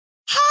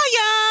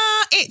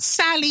it's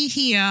Sally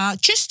here.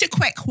 Just a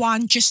quick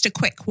one.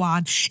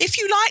 If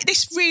you like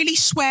this really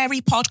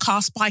sweary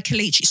podcast by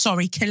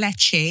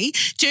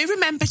Kelechi, do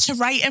remember to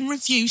rate and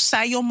review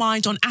Say Your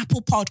Mind on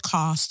Apple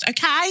Podcast,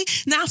 okay?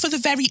 Now for the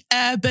very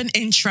urban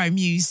intro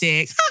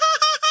music.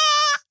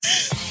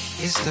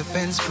 It's the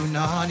Benz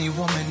Brunani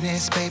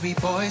womanist. Baby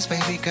boys,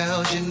 baby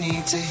girls, you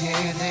need to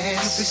hear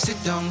this. Sit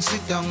down,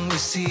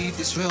 receive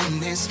this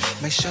realness.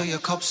 Make sure your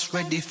cup's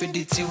ready for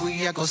the tea.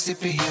 We are go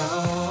sip it, yo.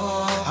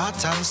 Hard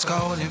time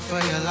scrolling for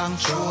your long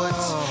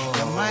shorts.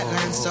 You might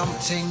learn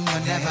something you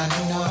never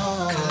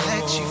know.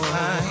 Collect you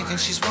fine, and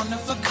she's one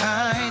of a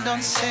kind.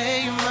 Don't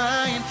say you're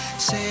mine,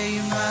 say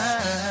you're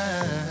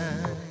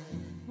mine.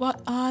 What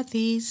are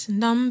these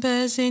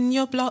numbers in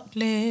your block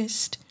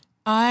list?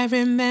 I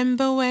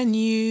remember when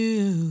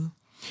you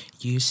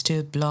used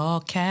to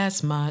block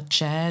as much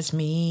as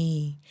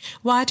me.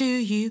 Why do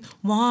you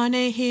want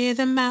to hear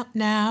them out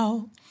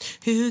now?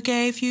 Who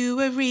gave you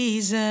a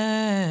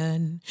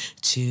reason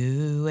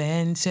to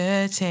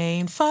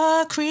entertain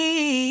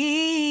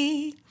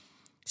fuckery?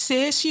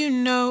 Sis, you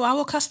know I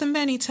will cuss them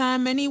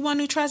anytime. Anyone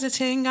who tries a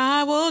thing,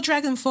 I will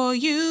drag them for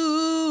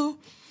you.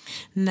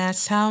 And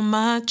that's how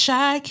much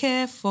I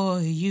care for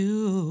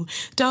you.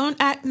 Don't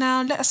act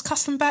now, let us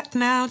cuss them back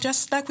now,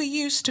 just like we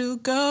used to.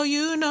 Girl,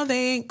 you know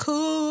they ain't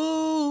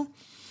cool.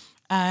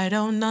 I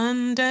don't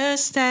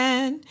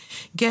understand.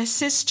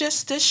 Guess it's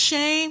just a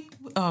shame.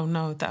 Oh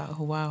no,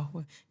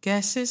 wow.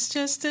 Guess it's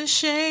just a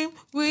shame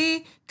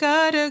we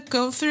gotta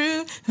go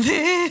through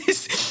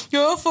this.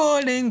 You're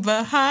falling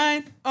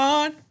behind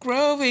on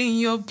growing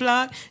your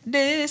block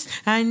list.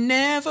 I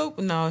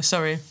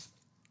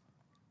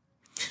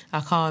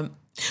can't.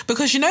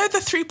 Because you know the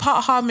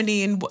 3-part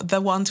harmony in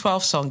the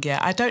 112 song, yeah?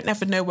 I don't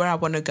ever know where I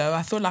want to go.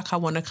 I feel like I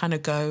want to kind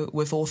of go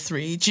with all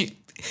three.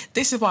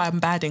 This is why I'm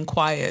bad in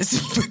choirs,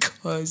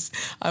 because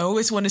I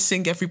always want to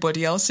sing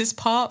everybody else's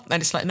part.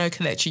 And it's like, no,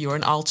 Kelechi, you're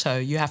an alto.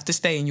 You have to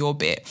stay in your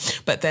bit.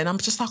 But then I'm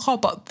just like, oh,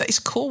 but it's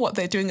cool what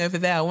they're doing over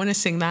there. I want to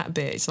sing that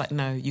bit. It's like,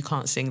 no, you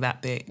can't sing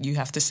that bit. You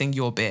have to sing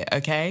your bit,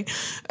 okay?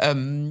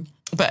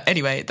 But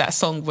anyway, that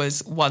song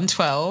was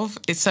 112.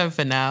 It's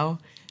over now.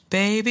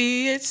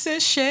 Baby, it's a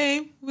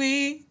shame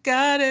we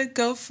gotta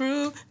go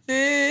through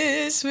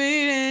this. We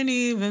didn't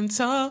even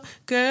talk,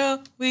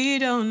 girl, we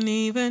don't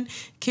even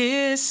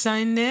kiss.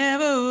 I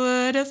never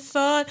would have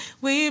thought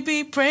we'd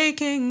be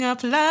breaking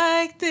up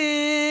like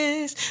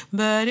this.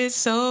 But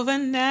it's over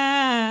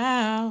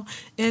now,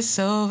 it's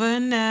over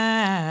now.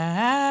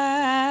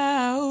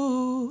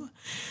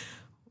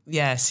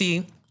 Yeah,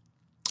 see,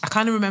 I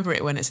kind of remember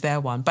it when it's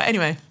their one. But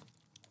anyway,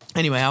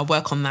 I'll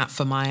work on that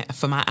for my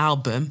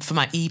album, for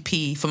my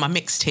EP, for my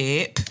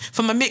mixtape,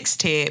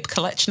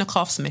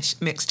 Kalechnikov's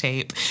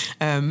mixtape.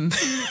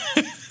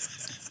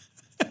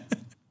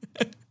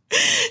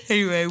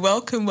 Anyway,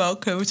 welcome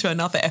to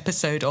another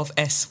episode of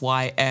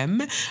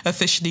SYM,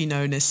 officially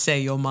known as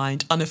Say Your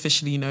Mind,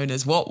 unofficially known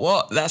as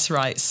what? That's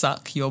right,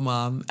 Suck Your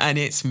Mum. And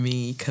it's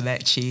me,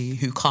 Kelechi,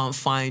 who can't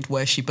find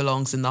where she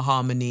belongs in the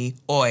harmony.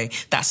 Oi,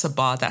 that's a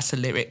bar, that's a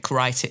lyric,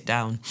 write it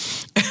down.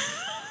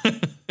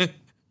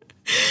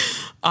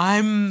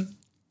 I'm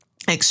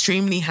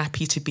extremely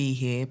happy to be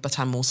here, but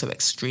I'm also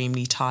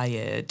extremely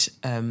tired.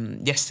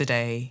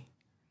 Yesterday,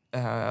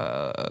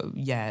 the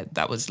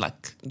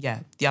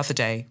other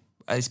day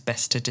is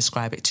best to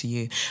describe it to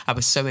you. I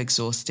was so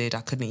exhausted.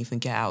 I couldn't even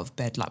get out of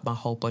bed. Like my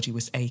whole body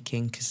was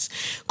aching because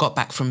got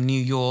back from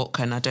New York,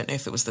 and I don't know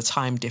if it was the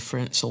time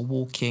difference or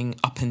walking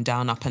up and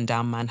down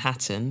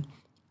Manhattan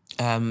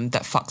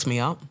that fucked me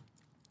up.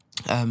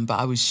 But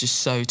I was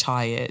just so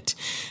tired.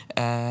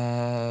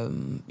 So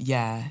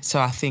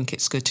I think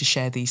it's good to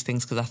share these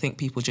things because I think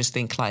people just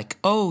think like,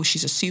 oh,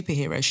 she's a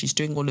superhero. She's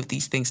doing all of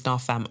these things. Now,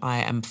 fam,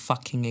 I am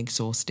fucking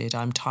exhausted.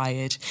 I'm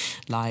tired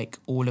like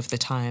all of the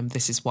time.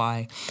 This is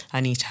why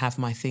I need to have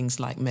my things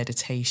like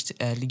meditation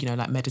and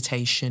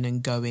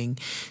going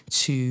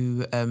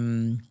to...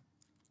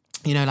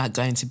 like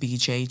going to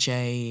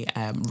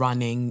BJJ,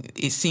 running.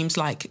 It seems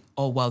like,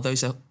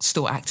 those are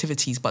still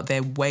activities, but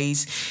they're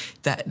ways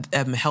that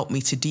help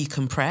me to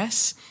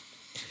decompress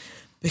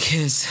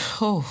because,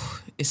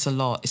 it's a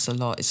lot,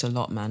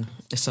 man.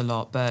 It's a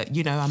lot. But,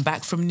 I'm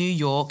back from New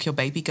York. Your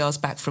baby girl's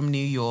back from New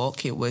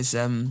York. It was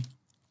an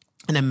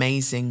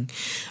amazing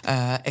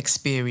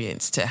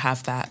experience to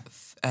have that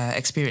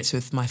experience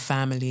with my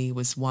family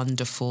was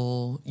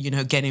wonderful,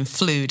 getting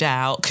flued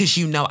out because,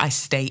 I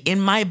stay in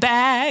my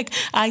bag.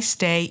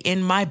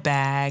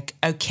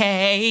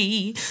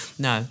 Okay.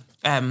 No,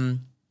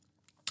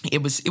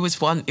 it was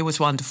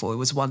wonderful. It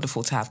was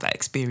wonderful to have that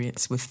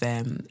experience with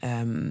them.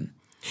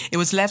 It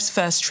was Lev's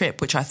first trip,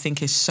 which I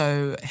think is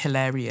so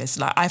hilarious.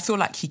 Like, I feel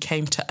like he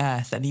came to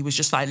Earth and he was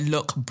just like,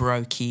 look,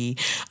 brokey,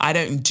 I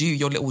don't do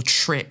your little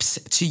trips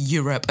to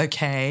Europe,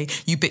 okay?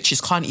 You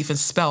bitches can't even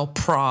spell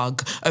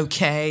Prague,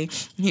 okay?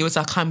 He was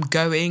like, I'm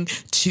going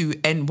to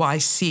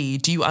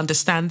NYC. Do you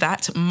understand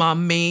that,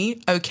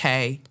 mummy?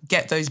 Okay,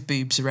 get those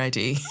boobs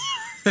ready.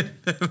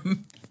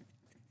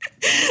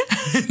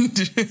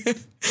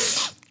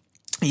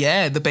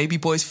 yeah, the baby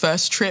boy's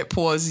first trip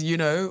was, you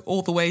know,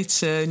 all the way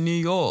to New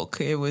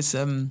York. It was,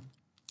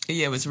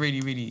 yeah, it was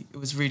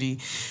really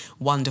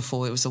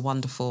wonderful. It was a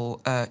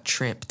wonderful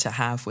trip to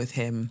have with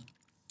him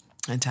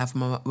and to have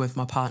with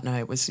my partner.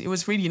 It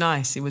was really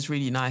nice. It was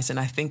really nice. And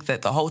I think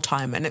that the whole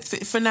time, and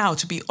for now,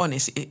 to be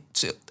honest,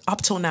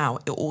 up till now,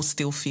 it all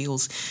still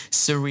feels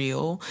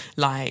surreal.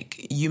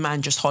 Like, you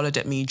man just hollered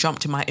at me,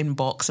 jumped in my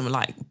inbox and were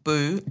like,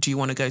 boo, do you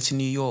want to go to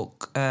New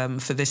York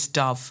for this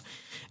Dove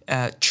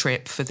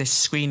trip, for this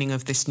screening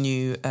of this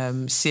new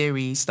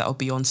series that'll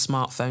be on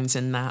smartphones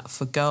and that,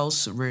 for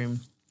Girls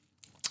Room,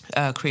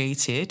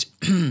 created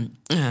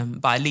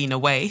by Lena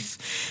Waithe.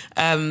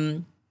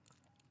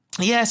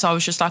 Yeah, so I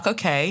was just like,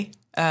 okay,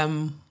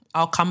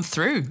 I'll come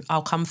through,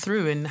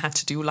 and had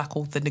to do like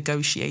all the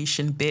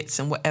negotiation bits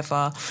and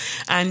whatever.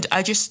 And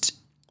I just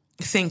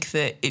think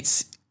that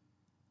it's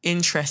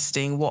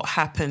interesting what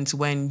happens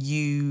when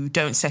you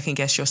don't second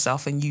guess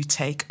yourself and you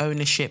take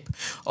ownership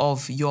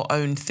of your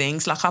own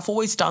things. Like, I've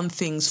always done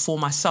things for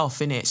myself,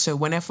 innit? So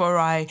whenever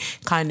I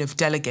kind of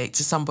delegate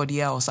to somebody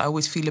else, I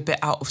always feel a bit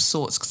out of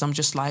sorts, because I'm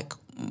just like,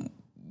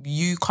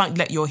 you can't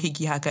let your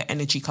higgy-hagger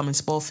energy come and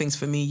spoil things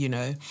for me, you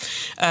know?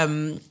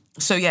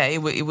 So yeah,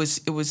 it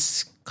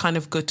was kind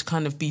of good to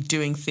kind of be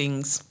doing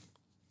things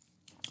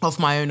of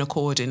my own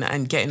accord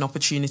and getting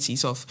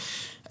opportunities of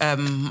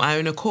my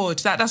own accord.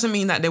 That doesn't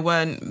mean that there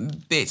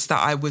weren't bits that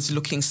I was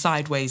looking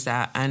sideways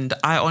at, and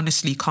I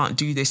honestly can't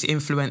do this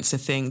influencer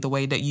thing the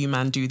way that you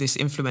man do this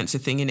influencer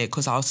thing, in it,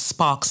 because I'll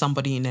spark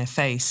somebody in their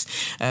face,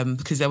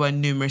 because there were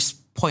numerous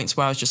points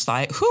where I was just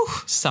like, whew,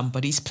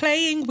 somebody's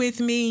playing with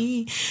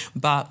me.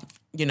 But,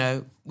 you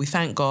know, we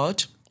thank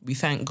God. We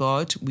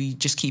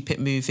just keep it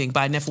moving. But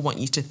I never want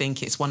you to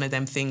think it's one of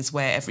them things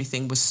where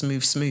everything was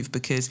smooth,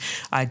 because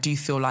I do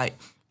feel like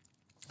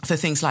for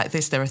things like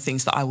this, there are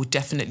things that I would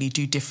definitely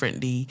do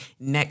differently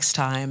next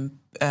time,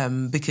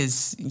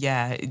 because,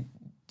 yeah,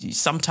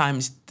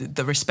 sometimes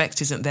the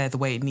respect isn't there the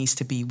way it needs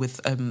to be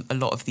with a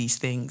lot of these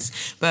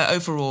things. But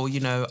overall, you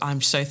know,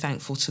 I'm so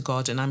thankful to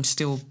God, and I'm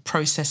still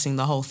processing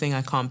the whole thing.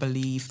 I can't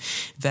believe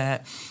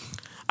that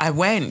I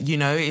went, you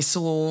know, it's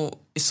all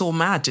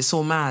mad.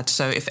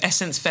 So if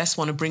Essence Fest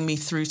want to bring me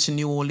through to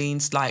New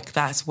Orleans, like,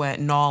 that's where,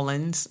 New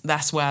Orleans,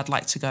 that's where I'd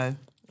like to go.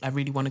 I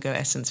really want to go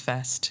Essence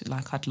Fest.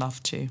 Like, I'd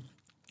love to.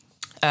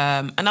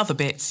 And other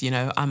bits, you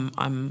know,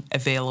 I'm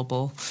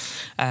available.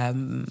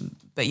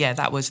 But yeah,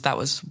 that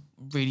was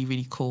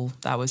really cool.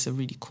 That was a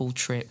really cool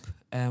trip.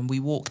 We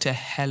walked a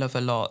hell of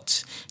a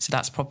lot. So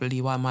that's probably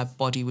why my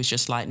body was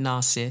just like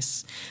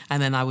Narcissus. And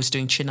then I was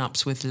doing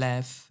chin-ups with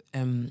Lev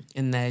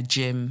in their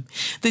gym.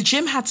 The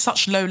gym had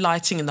such low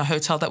lighting in the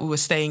hotel that we were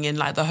staying in.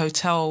 Like, the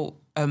hotel...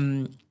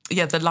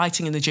 the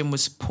lighting in the gym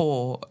was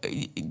poor,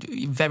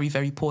 very,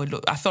 very poor.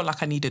 Look, I felt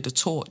like I needed a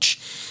torch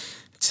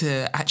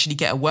to actually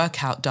get a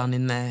workout done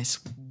in there. It's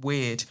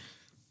weird.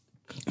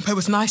 But it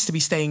was nice to be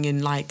staying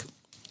in, like,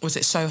 was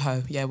it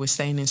Soho? Yeah, we're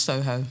staying in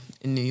Soho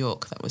in New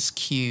York. That was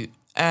cute.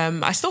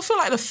 I still feel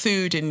like the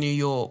food in New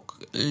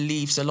York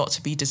leaves a lot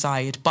to be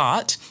desired,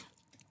 but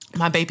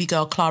my baby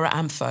girl, Clara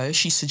Ampho,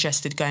 she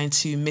suggested going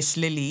to Miss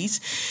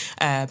Lily's,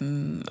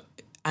 and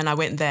I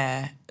went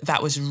there.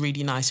 That was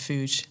really nice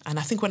food. And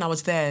I think when I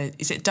was there,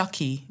 is it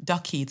Ducky,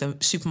 the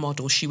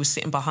supermodel, she was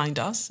sitting behind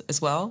us as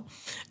well.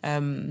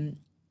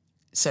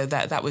 So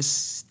that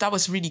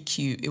was really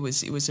cute. It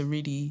was a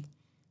really,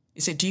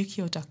 is it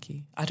Dookie or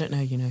Ducky? I don't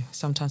know, you know.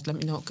 Sometimes let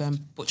me not go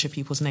and butcher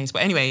people's names.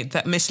 But anyway,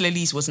 that Miss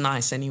Lily's was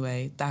nice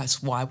anyway.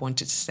 That's why I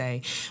wanted to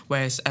say.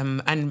 Whereas,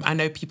 and I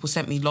know people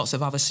sent me lots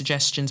of other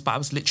suggestions, but I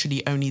was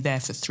literally only there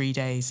for 3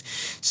 days.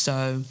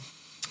 So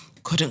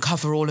couldn't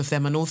cover all of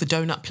them. And all the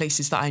donut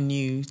places that I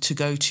knew to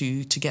go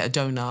to get a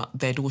donut,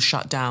 they'd all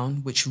shut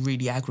down, which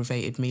really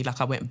aggravated me. Like,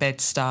 I went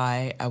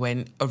Bed-Stuy, I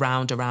went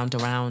around,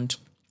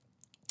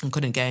 and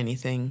couldn't get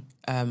anything.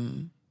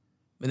 And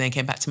then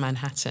came back to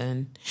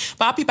Manhattan.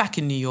 But I'll be back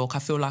in New York. I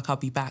feel like I'll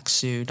be back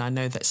soon. I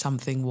know that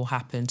something will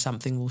happen,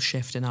 something will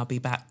shift, and I'll be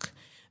back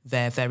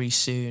there very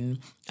soon.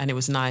 And it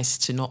was nice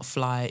to not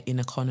fly in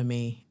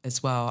economy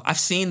as well. I've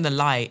seen the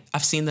light,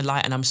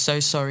 and I'm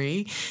so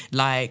sorry.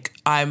 Like,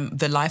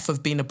 the life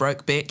of being a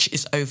broke bitch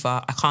is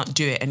over. I can't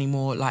do it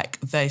anymore. Like,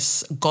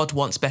 this, God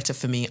wants better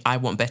for me. I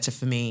want better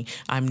for me.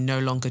 I'm no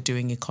longer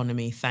doing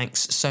economy.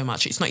 Thanks so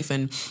much. It's not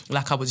even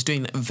like I was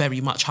doing very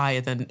much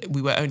higher than,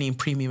 we were only in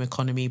premium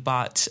economy,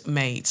 but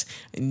mate,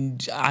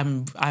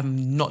 I'm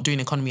not doing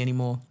economy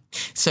anymore.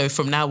 So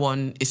from now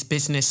on, it's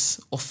business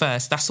or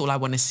first. That's all I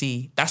want to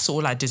see. That's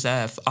all I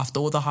deserve.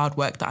 After all the hard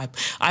work that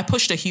I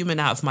pushed a human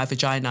out of my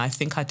vagina, I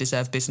think I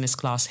deserve business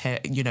class,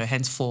 you know,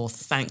 henceforth.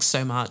 Thanks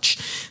so much.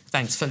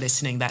 Thanks for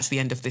listening. That's the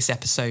end of this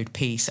episode.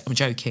 Peace. I'm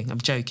joking.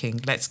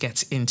 Let's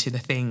get into the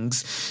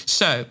things.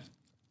 So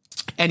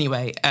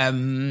anyway,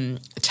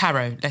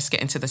 tarot. Let's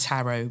get into the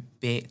tarot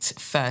bit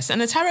first.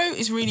 And the tarot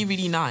is really,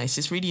 really nice.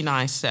 It's really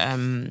nice.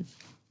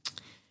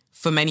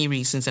 For many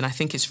reasons, and I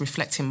think it's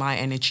reflecting my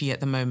energy at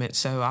the moment.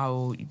 So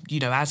I'll, you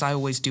know, as I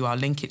always do, I'll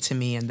link it to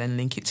me and then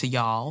link it to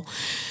y'all.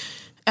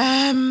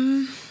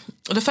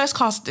 the first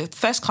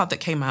card that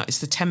came out is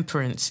the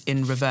Temperance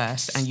in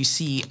reverse, and you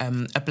see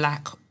a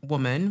black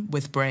woman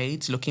with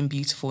braids looking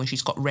beautiful, and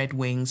she's got red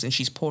wings, and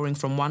she's pouring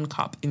from one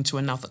cup into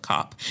another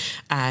cup,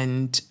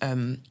 and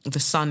the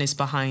sun is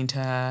behind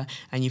her,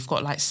 and you've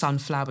got like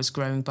sunflowers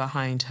growing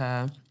behind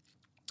her.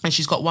 And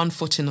she's got one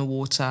foot in the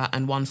water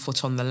and one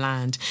foot on the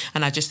land.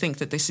 And I just think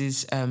that this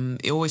is,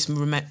 it always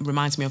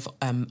reminds me of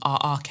our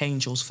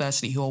archangels,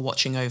 firstly, who are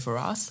watching over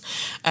us.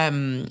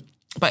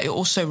 But it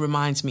also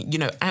reminds me,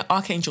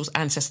 archangels,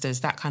 ancestors,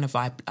 that kind of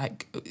vibe,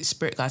 like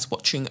spirit guides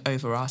watching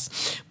over us.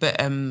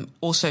 But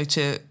also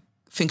to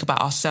think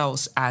about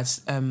ourselves as,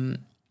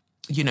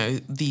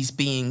 these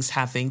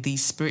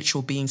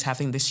spiritual beings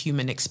having this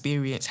human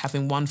experience,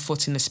 having one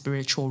foot in the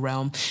spiritual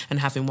realm and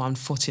having one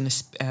foot in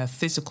the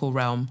physical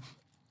realm.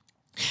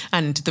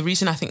 And the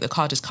reason I think the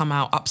card has come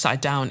out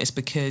upside down is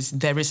because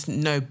there is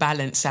no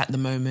balance at the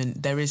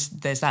moment. There's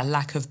that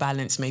lack of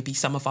balance. Maybe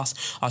some of us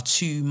are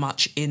too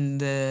much in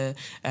the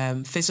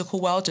physical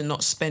world and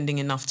not spending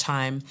enough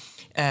time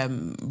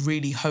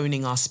really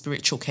honing our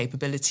spiritual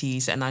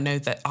capabilities. And I know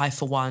that I,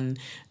 for one,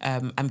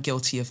 am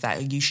guilty of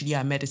that. Usually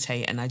I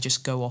meditate and I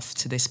just go off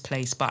to this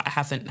place, but I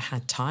haven't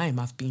had time.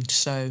 I've been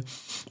so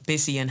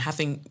busy, and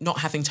not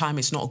having time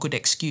is not a good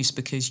excuse,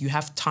 because you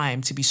have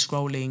time to be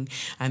scrolling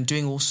and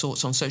doing all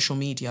sorts on social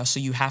media. So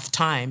you have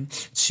time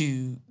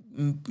to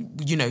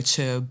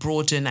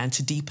broaden and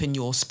to deepen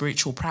your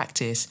spiritual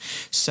practice.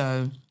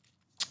 So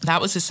that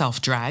was a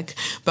self-drag.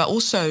 But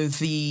also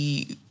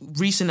the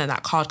reason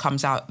that card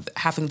comes out,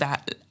 having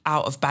that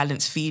out of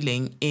balance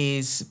feeling,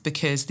 is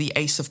because the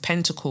Ace of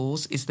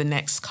Pentacles is the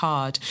next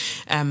card.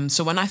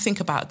 So when I think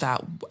about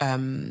that,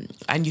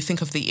 and you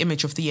think of the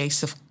image of the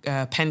Ace of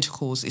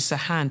Pentacles, it's a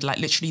hand, like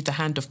literally the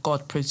hand of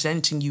God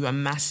presenting you a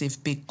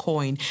massive big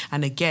coin.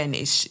 And again,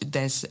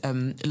 there's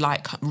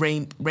light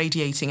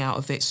radiating out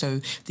of it.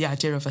 So the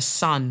idea of a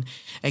sun,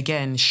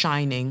 again,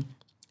 shining.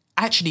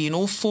 Actually, in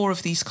all four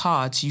of these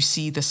cards, you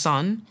see the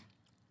sun.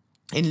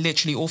 In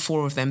literally all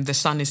four of them, the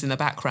sun is in the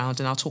background,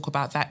 and I'll talk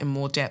about that in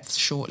more depth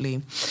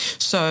shortly.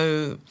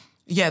 So,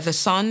 yeah, the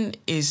sun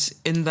is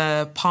in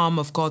the palm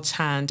of God's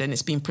hand, and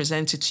it's being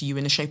presented to you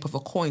in the shape of a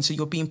coin. So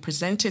you're being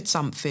presented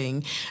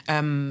something,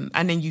 and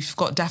then you've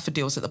got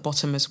daffodils at the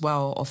bottom as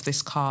well of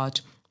this card.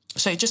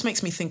 So it just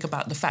makes me think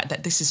about the fact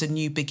that this is a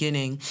new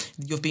beginning.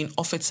 You've been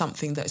offered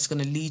something that's going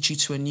to lead you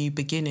to a new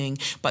beginning,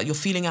 but you're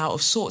feeling out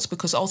of sorts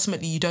because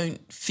ultimately you don't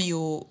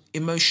feel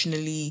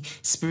emotionally,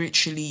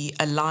 spiritually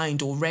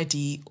aligned or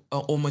ready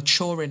or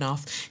mature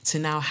enough to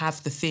now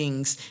have the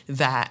things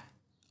that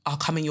are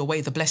coming your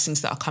way, the blessings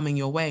that are coming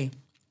your way.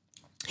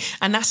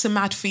 And that's a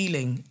mad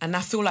feeling. And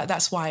I feel like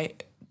that's why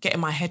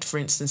getting my head, for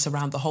instance,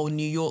 around the whole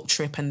New York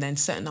trip and then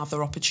certain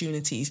other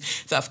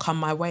opportunities that have come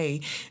my way,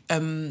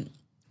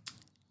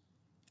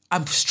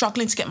 I'm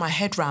struggling to get my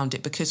head around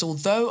it, because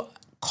although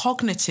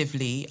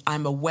cognitively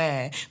I'm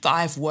aware that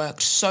I've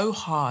worked so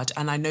hard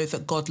and I know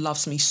that God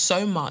loves me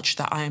so much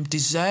that I am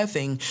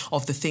deserving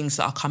of the things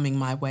that are coming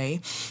my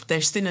way,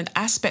 there's still an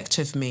aspect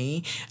of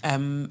me,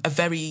 a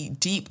very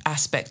deep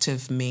aspect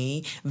of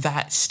me,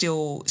 that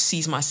still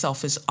sees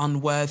myself as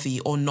unworthy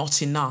or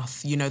not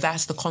enough.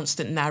 That's the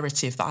constant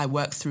narrative that I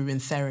work through in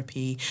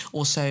therapy.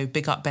 Also,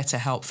 big up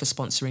BetterHelp for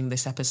sponsoring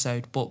this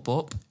episode.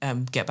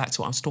 Get back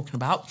to what I was talking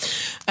about.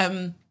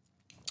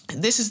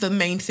 This is the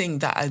main theme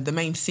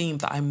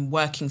that I'm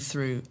working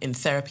through in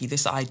therapy,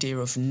 this idea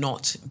of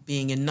not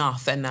being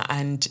enough.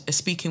 And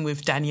speaking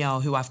with Danielle,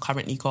 who I've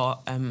currently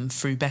got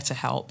through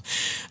BetterHelp,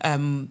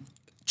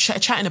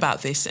 chatting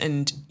about this,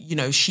 and,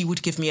 she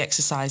would give me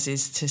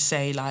exercises to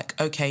say, like,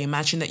 okay,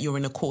 imagine that you're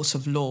in a court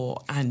of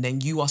law and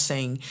then you are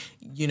saying,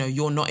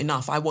 you're not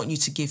enough. I want you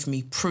to give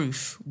me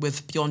proof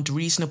with beyond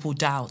reasonable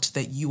doubt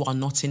that you are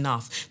not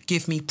enough.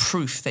 Give me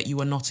proof that you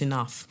are not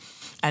enough.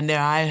 And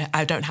there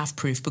I don't have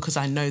proof, because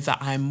I know that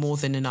I'm more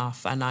than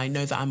enough, and I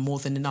know that I'm more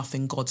than enough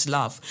in God's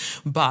love.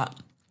 But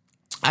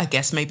I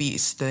guess maybe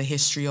it's the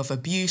history of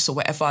abuse or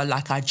whatever.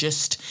 Like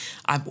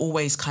I'm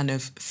always kind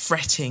of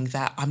fretting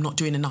that I'm not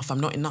doing enough, I'm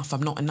not enough,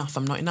 I'm not enough,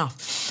 I'm not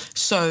enough.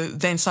 So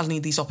then suddenly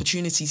these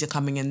opportunities are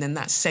coming, and then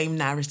that same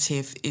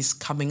narrative is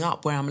coming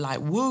up where I'm like,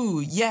 woo,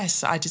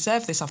 yes, I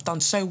deserve this. I've done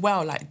so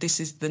well. Like, this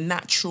is the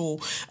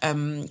natural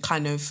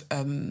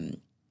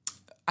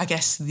I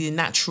guess the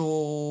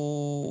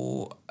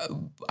natural,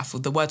 I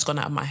thought the word's gone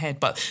out of my head,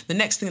 but the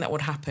next thing that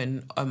would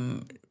happen,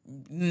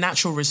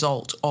 natural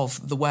result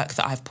of the work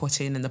that I've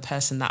put in and the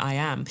person that I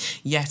am,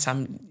 yet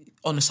I'm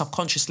on a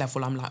subconscious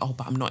level, I'm like, oh,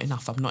 but I'm not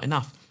enough, I'm not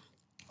enough.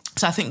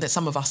 So I think that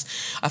some of us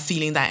are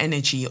feeling that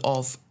energy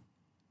of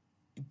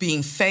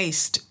being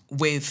faced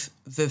with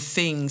the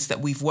things that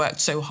we've worked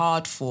so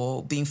hard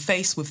for, being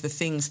faced with the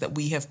things that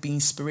we have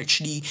been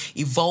spiritually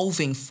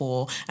evolving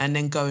for, and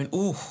then going,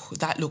 oh,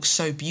 that looks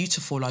so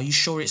beautiful. Are you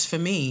sure it's for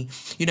me?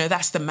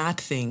 That's the mad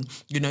thing.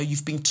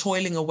 You've been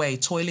toiling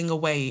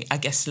away, I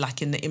guess,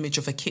 like in the image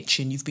of a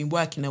kitchen. You've been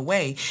working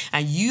away,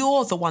 and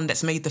you're the one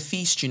that's made the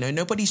feast.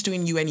 Nobody's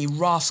doing you any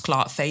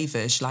rascal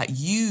favors. Like,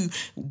 you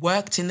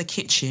worked in the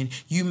kitchen,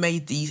 you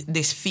made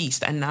this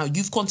feast, and now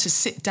you've gone to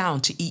sit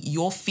down to eat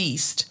your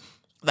feast.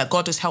 that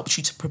God has helped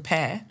you to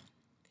prepare.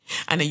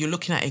 And then you're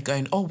looking at it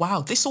going, oh,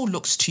 wow, this all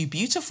looks too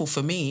beautiful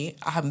for me.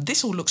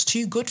 This all looks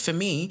too good for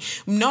me.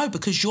 No,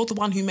 because you're the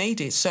one who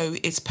made it. So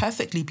it's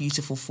perfectly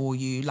beautiful for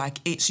you. Like,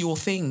 it's your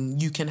thing.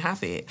 You can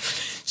have it.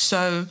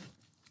 So,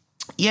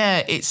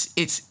 yeah,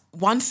 it's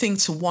one thing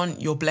to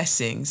want your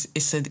blessings.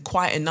 It's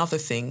quite another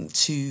thing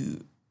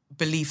to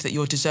believe that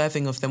you're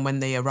deserving of them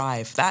when they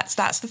arrive.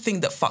 That's the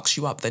thing that fucks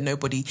you up, that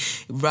nobody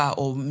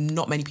or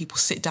not many people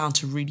sit down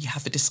to really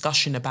have a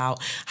discussion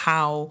about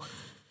how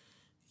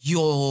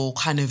your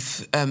kind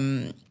of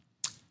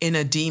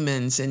inner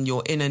demons and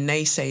your inner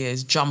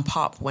naysayers jump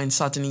up when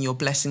suddenly your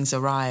blessings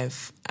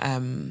arrive.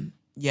 And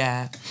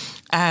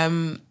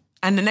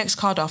the next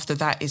card after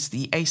that is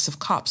the Ace of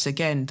Cups.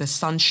 Again, the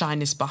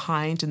sunshine is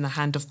behind and the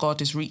hand of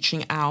God is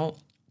reaching out,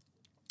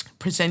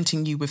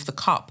 presenting you with the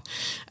cup,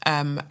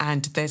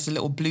 and there's a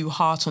little blue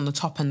heart on the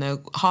top, and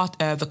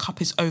the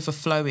cup is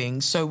overflowing.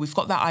 So we've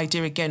got that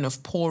idea again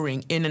of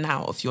pouring in and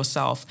out of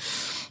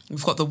yourself.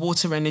 We've got the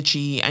water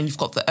energy and you've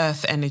got the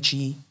earth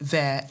energy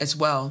there as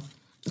well.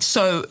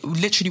 So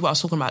literally what I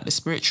was talking about, the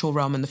spiritual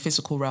realm and the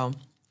physical realm.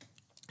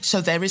 So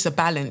there is a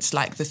balance,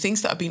 like the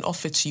things that are being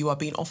offered to you are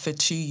being offered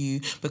to you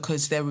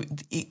because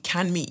it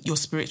can meet your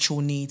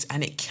spiritual needs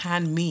and it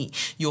can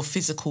meet your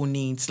physical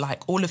needs.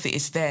 Like all of it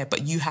is there,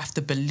 but you have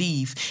to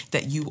believe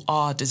that you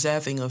are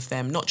deserving of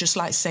them. Not just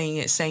like saying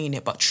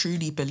it, but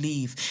truly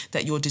believe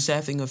that you're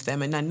deserving of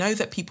them. And I know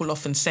that people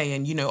often say,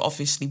 and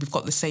obviously we've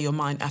got the Say Your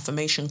Mind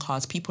affirmation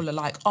cards. People are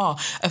like,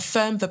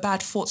 affirm the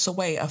bad thoughts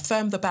away,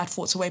 affirm the bad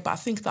thoughts away. But I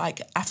think like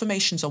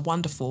affirmations are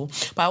wonderful.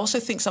 But I also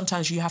think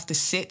sometimes you have to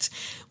sit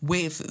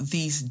with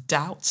these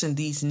doubts and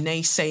these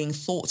naysaying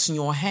thoughts in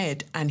your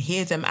head and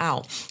hear them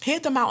out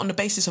on the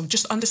basis of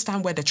just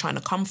understand where they're trying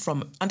to come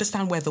from,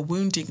 understand where the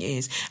wounding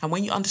is. And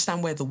when you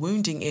understand where the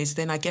wounding is,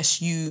 then I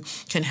guess you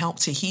can help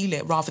to heal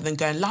it rather than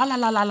going la la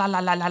la la la la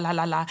la la la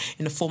la la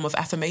in the form of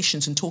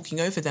affirmations and talking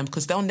over them,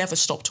 because they'll never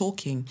stop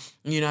talking,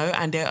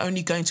 and they're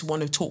only going to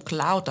want to talk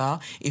louder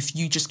if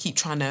you just keep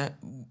trying to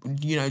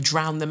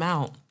drown them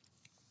out.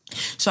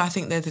 So I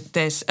think that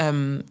there's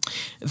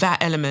that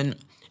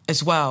element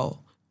as well.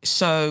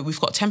 So we've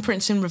got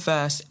Temperance in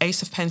reverse,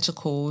 Ace of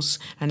Pentacles,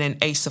 and then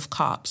Ace of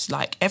Cups.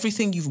 Like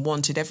everything you've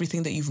wanted,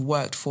 everything that you've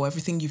worked for,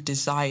 everything you've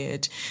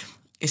desired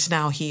is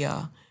now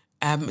here.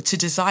 To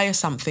desire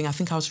something, I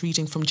think I was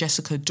reading from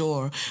Jessica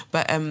Dore,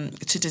 but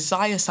to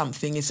desire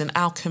something is an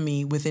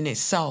alchemy within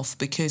itself,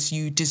 because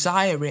you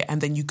desire it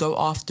and then you go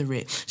after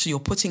it. So you're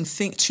putting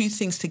two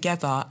things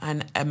together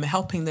and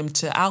helping them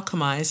to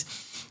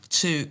alchemize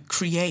to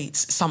create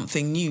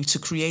something new, to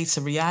create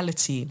a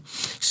reality.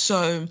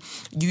 So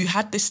you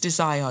had this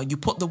desire, you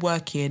put the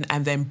work in,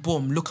 and then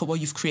boom, look at what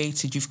you've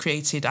created. You've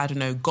created, I don't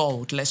know,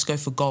 gold. Let's go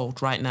for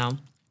gold right now.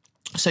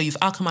 So you've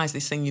alchemized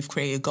this thing, you've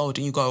created gold,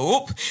 and you go,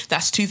 oh,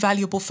 that's too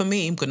valuable for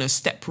me. I'm going to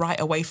step right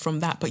away from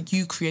that. But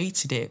you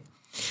created it.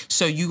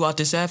 So you are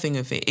deserving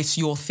of it. It's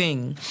your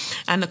thing.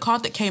 And the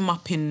card that came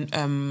up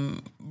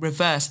in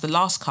reverse, the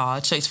last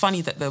card, so it's funny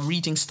that the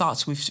reading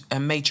starts with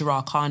major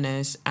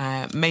arcana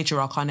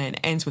and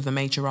ends with a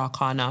major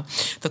arcana.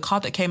 The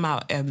card that came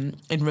out in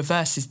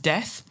reverse is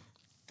Death.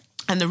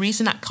 And the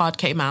reason that card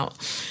came out,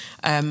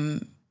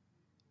 to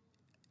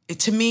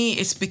me,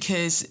 it's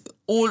because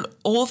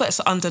all that's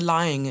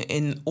underlying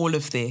in all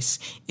of this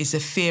is a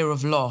fear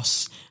of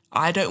loss.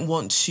 I don't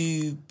want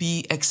to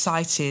be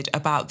excited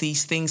about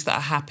these things that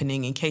are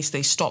happening in case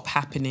they stop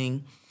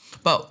happening.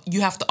 But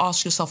you have to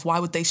ask yourself, why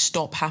would they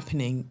stop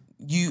happening?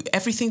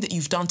 Everything that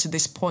you've done to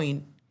this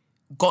point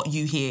got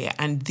you here,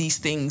 and these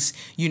things,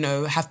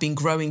 have been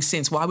growing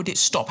since. Why would it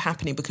stop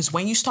happening? Because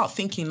when you start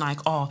thinking like,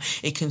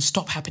 it can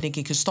stop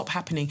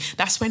happening,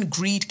 that's when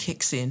greed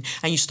kicks in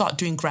and you start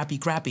doing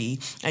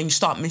grabby and you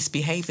start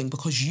misbehaving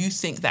because you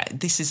think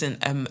that this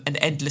isn't an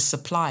endless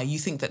supply. You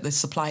think that the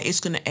supply is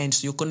going to end,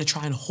 so you're going to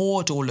try and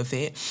hoard all of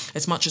it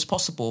as much as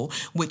possible,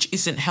 which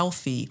isn't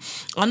healthy.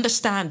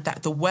 Understand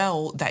that the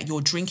well that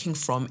you're drinking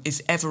from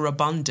is ever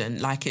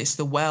abundant, like it's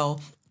the well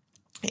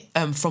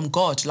from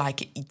God,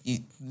 like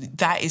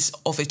that is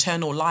of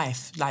eternal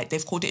life. Like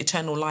they've called it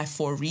eternal life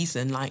for a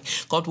reason. Like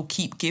God will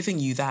keep giving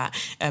you that.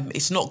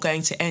 It's not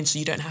going to end, so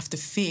you don't have to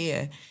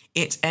fear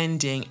it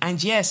ending.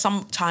 And yeah,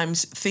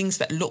 sometimes things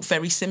that look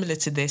very similar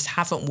to this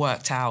haven't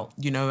worked out,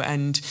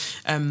 and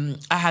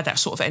I had that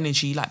sort of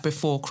energy like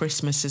before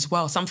Christmas as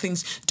well. Some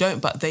things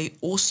don't, but they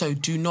also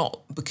do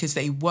not, because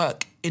they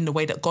work in the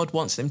way that God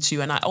wants them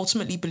to. And I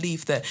ultimately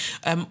believe that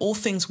all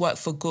things work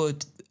for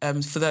good.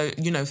 For the,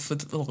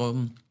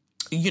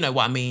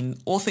 what I mean?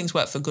 All things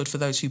work for good for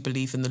those who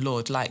believe in the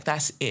Lord. Like,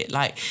 that's it.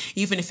 Like,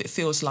 even if it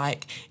feels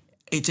like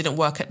it didn't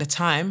work at the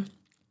time,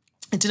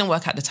 it didn't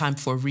work at the time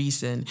for a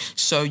reason.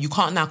 So you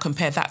can't now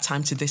compare that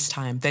time to this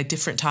time. They're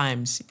different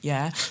times,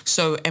 yeah?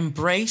 So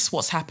embrace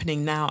what's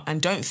happening now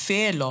and don't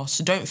fear loss.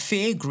 Don't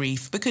fear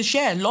grief because,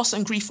 yeah, loss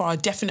and grief are a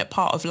definite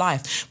part of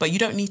life, but you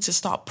don't need to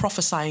start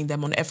prophesying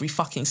them on every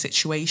fucking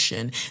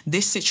situation.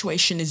 This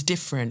situation is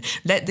different.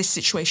 Let this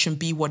situation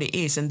be what it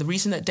is. And the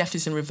reason that death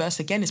is in reverse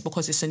again is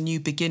because it's a new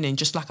beginning,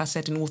 just like I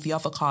said in all the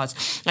other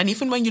cards. And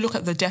even when you look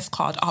at the death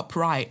card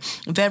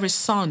upright, there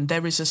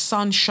is a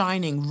sun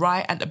shining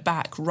right at the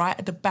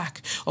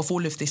back of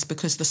all of this,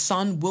 because the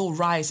sun will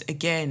rise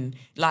again.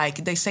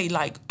 Like they say,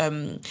 like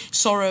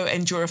sorrow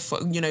endureth for,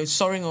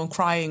 sorrowing and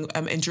crying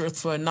endureth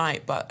for a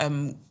night, but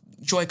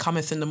joy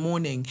cometh in the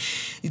morning.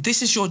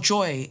 This is your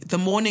joy. The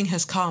morning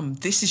has come.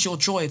 This is your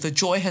joy. The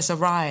joy has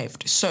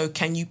arrived. So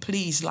can you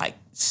please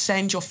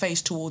send your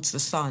face towards the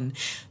sun?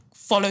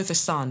 Follow the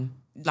sun.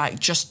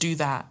 Just do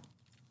that.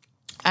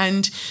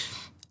 And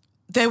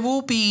there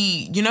will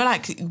be,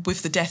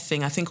 with the death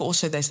thing, I think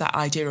also there's that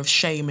idea of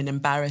shame and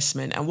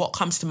embarrassment. And what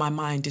comes to my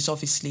mind is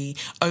obviously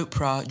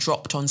Oprah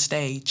dropped on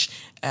stage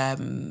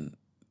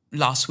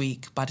last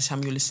week. By the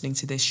time you're listening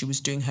to this, she was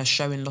doing her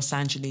show in Los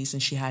Angeles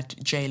and she had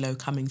J-Lo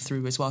coming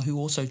through as well, who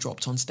also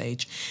dropped on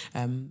stage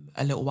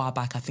a little while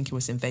back. I think it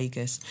was in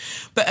Vegas.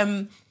 But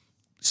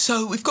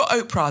so we've got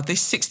Oprah,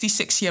 this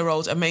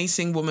 66-year-old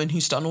amazing woman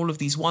who's done all of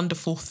these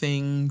wonderful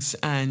things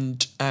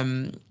and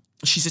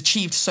she's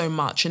achieved so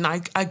much. And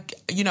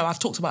I've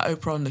talked about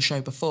Oprah on the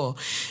show before.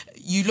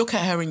 You look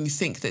at her and you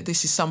think that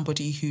this is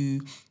somebody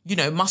who,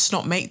 must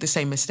not make the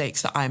same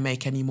mistakes that I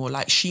make anymore.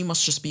 Like she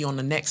must just be on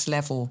the next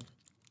level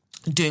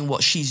doing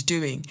what she's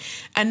doing.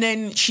 And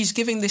then she's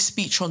giving this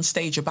speech on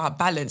stage about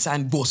balance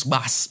and boss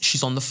bass.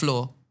 She's on the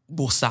floor.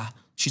 Bossa.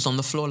 She's on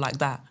the floor like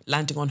that,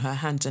 landing on her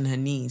hands and her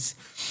knees.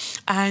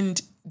 And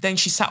then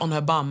she sat on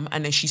her bum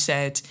and then she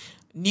said,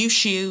 new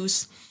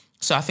shoes.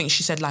 So I think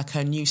she said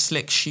her new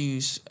slick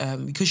shoes,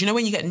 because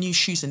when you get new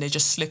shoes and they're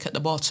just slick at the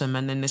bottom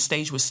and then the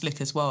stage was slick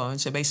as well.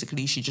 And so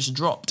basically she just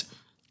dropped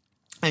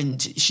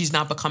and she's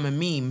now become a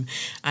meme.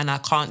 And I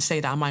can't say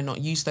that I might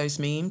not use those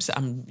memes.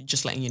 I'm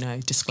just letting you know,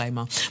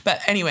 disclaimer.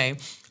 But anyway,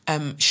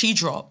 she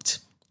dropped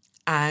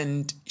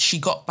and she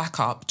got back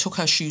up, took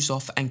her shoes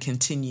off and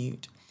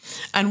continued.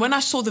 And when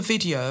I saw the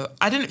video,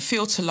 I didn't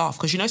feel to laugh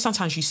because,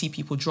 sometimes you see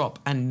people drop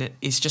and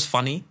it's just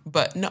funny.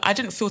 But no, I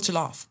didn't feel to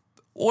laugh.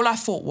 All I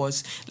thought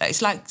was,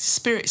 it's like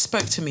Spirit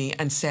spoke to me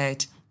and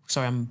said,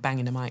 sorry, I'm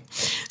banging the mic.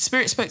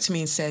 Spirit spoke to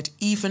me and said,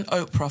 even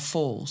Oprah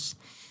falls.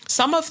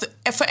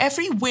 For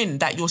every win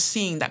that you're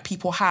seeing that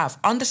people have,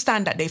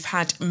 understand that they've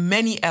had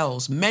many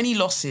L's, many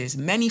losses,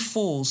 many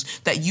falls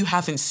that you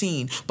haven't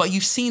seen. But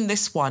you've seen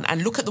this one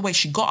and look at the way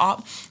she got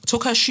up,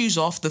 took her shoes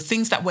off, the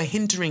things that were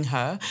hindering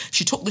her.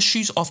 She took the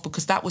shoes off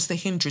because that was the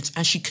hindrance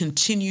and she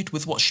continued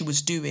with what she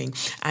was doing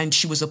and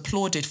she was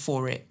applauded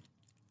for it.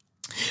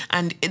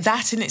 And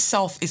that in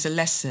itself is a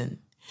lesson.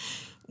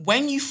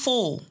 When you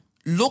fall,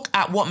 look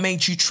at what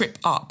made you trip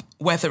up,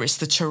 whether it's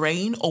the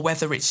terrain or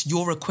whether it's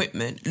your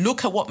equipment.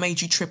 Look at what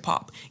made you trip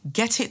up.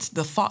 Get it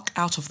the fuck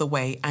out of the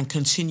way and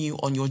continue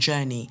on your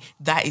journey.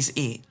 That is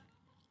it.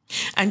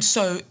 And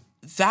so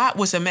that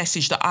was a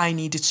message that I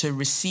needed to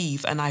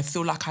receive, and I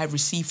feel like I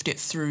received it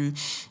through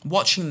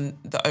watching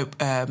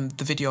the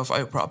video of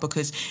Oprah,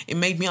 because it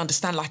made me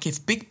understand,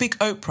 if big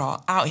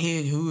Oprah out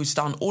here who's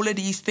done all of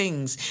these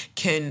things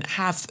can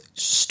have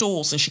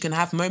stalls and she can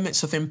have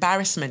moments of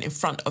embarrassment in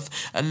front of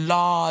a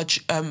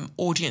large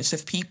audience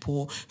of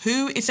people,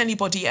 who is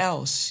anybody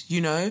else?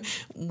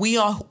 We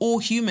are all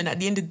human. At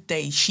the end of the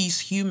day, she's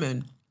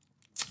human.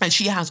 And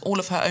she has all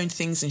of her own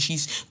things and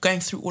she's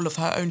going through all of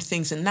her own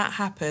things. And that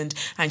happened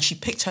and she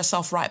picked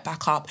herself right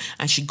back up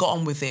and she got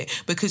on with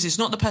it. Because it's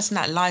not the person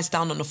that lies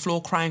down on the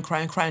floor crying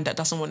that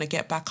doesn't want to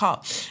get back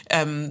up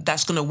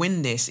that's going to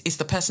win this. It's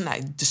the person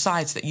that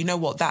decides that,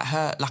 that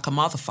hurt like a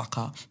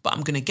motherfucker, but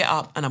I'm going to get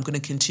up and I'm going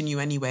to continue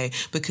anyway,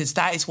 because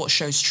that is what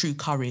shows true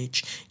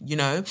courage.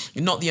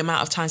 Not the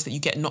amount of times that you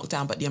get knocked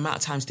down, but the amount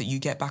of times that you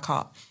get back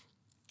up.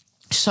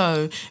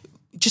 So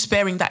just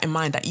bearing that in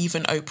mind, that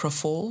even Oprah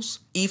falls,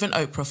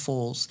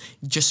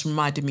 just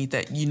reminded me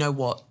that,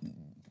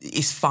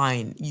 it's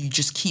fine. You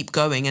just keep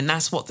going. And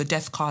that's what the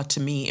death card to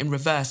me in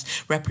reverse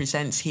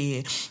represents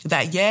here.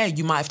 That, yeah,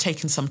 you might have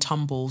taken some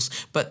tumbles,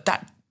 but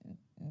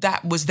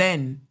that was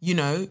then,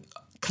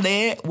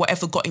 clear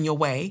whatever got in your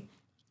way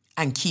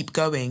and keep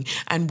going.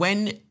 And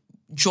when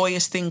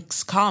joyous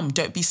things come,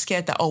 don't be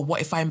scared that,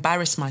 what if I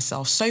embarrass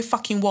myself? So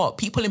fucking what?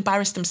 People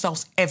embarrass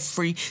themselves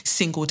every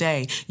single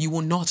day. You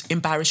will not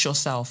embarrass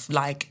yourself.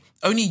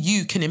 Only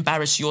you can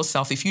embarrass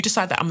yourself. If you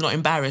decide that I'm not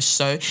embarrassed,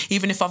 so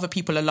even if other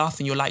people are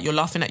laughing, you're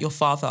laughing at your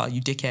father, you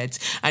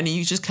dickheads, and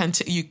you just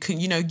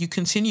you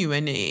continue,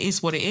 and it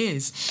is what it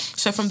is.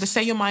 So from the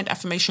Say Your Mind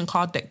affirmation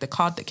card deck, the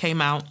card that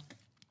came out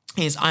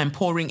is I'm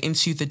pouring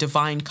into the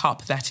divine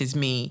cup that is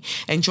me.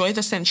 Enjoy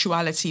the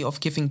sensuality of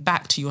giving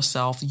back to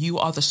yourself. You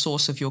are the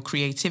source of your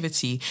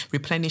creativity.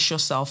 Replenish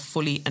yourself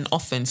fully and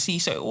often. See,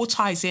 so it all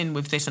ties in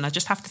with this. And I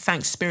just have to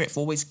thank Spirit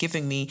for always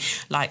giving me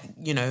like,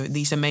 you know,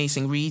 these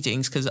amazing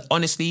readings. Because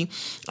honestly,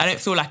 I don't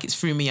feel like it's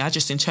through me. I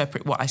just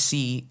interpret what I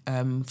see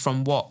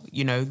from what,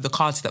 you know, the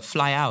cards that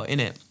fly out in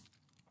it.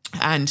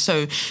 And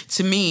so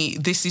to me,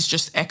 this is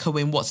just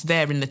echoing what's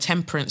there in the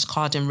Temperance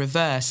card in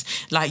reverse.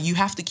 Like, you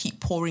have to keep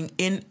pouring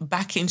in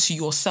back into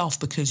yourself,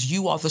 because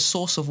you are the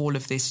source of all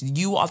of this.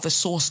 You are the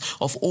source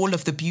of all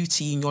of the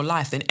beauty in your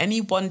life. And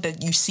anyone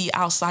that you see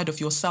outside of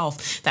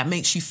yourself that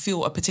makes you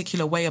feel a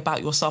particular way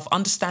about yourself,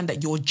 understand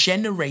that you're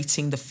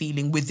generating the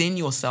feeling within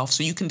yourself.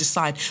 So you can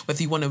decide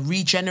whether you want to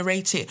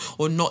regenerate it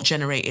or not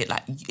generate it.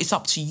 Like, it's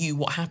up to you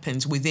what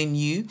happens within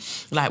you.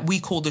 Like,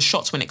 we call the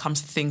shots when it comes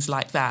to things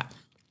like that.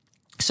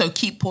 So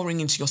keep pouring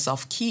into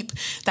yourself, keep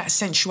that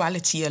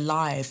sensuality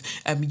alive,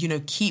 you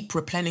know, keep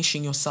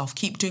replenishing yourself,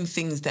 keep doing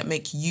things that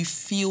make you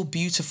feel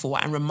beautiful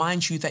and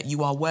remind you that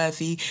you are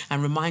worthy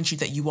and remind you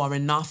that you are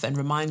enough and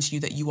reminds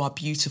you that you are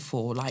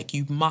beautiful. Like,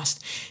 you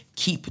must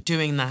keep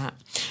doing that.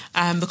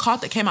 The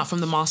card that came out from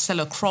the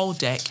Marcella Kroll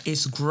deck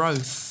is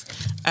Growth.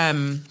 I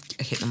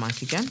hit the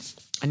mic again.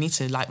 I need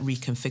to like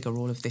reconfigure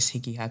all of this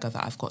higgy hagger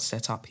that I've got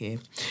set up here.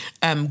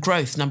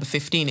 Growth, number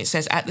 15. It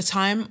says, at the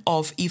time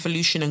of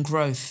evolution and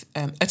growth,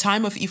 a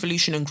time of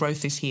evolution and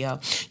growth is here.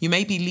 You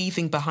may be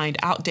leaving behind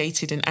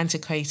outdated and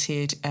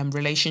antiquated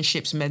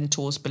relationships,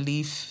 mentors,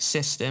 belief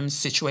systems,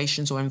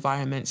 situations or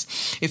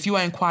environments. If you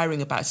are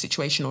inquiring about a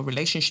situation or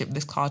relationship,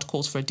 this card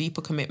calls for a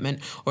deeper commitment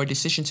or a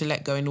decision to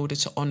let go in order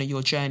to honor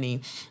your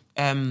journey.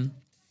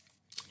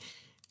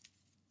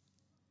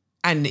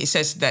 And it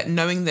says that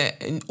knowing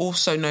that, and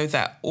also know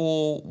that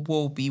all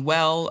will be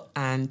well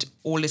and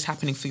all is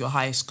happening for your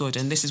highest good.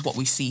 And this is what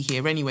we see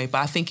here anyway. But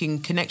I think in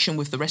connection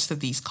with the rest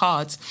of these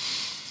cards,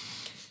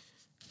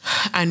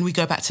 and we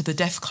go back to the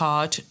Death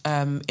card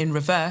in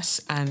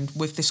reverse, and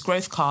with this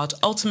Growth card,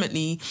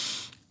 ultimately,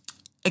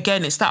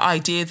 again, it's that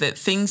idea that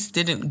things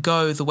didn't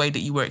go the way that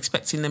you were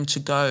expecting them to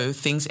go.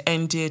 Things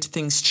ended,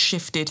 things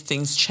shifted,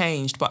 things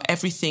changed, but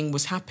everything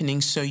was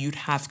happening so you'd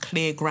have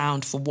clear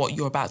ground for what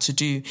you're about to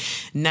do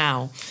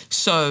now.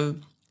 So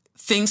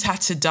things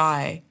had to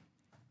die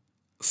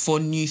for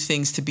new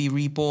things to be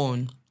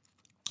reborn.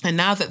 And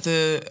now that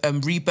the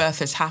rebirth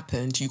has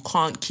happened, you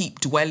can't keep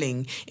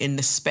dwelling in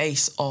the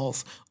space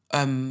of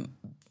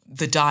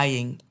the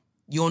dying.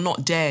 You're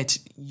not dead.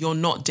 You're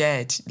not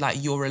dead.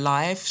 Like, you're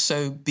alive.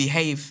 So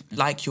behave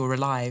like you're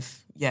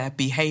alive. Yeah,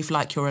 behave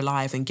like you're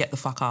alive and get the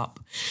fuck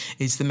up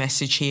is the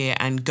message here.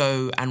 And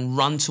go and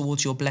run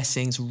towards your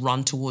blessings.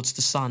 Run towards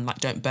the sun. Like,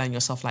 don't burn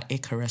yourself like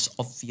Icarus,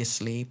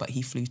 obviously. But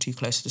he flew too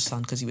close to the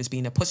sun because he was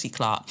being a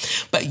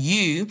pussyclart. But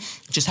you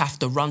just have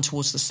to run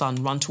towards the sun.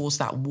 Run towards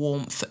that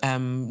warmth.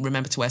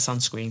 Remember to wear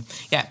sunscreen.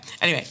 Yeah.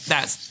 Anyway,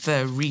 that's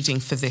the reading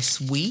for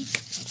this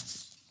week.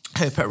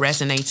 Hope it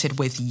resonated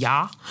with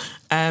ya.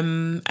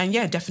 And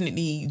yeah,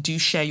 definitely do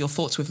share your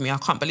thoughts with me. I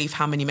can't believe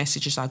how many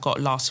messages I got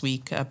last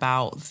week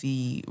about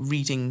the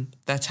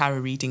tarot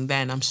reading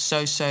then. I'm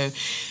so,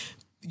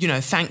 you know,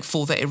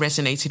 thankful that it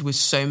resonated with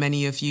so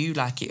many of you.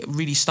 Like, it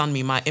really stunned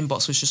me. My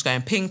inbox was just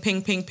going ping,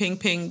 ping, ping, ping,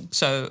 ping.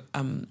 So,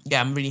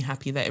 yeah, I'm really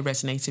happy that it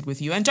resonated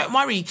with you. And don't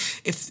worry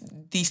if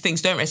these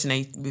things don't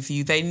resonate with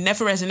you. They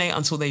never resonate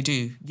until they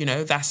do. You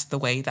know, that's the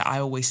way that I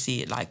always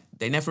see it. Like,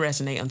 they never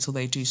resonate until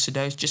they do. So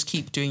just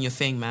keep doing your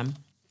thing, man.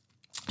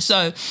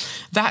 So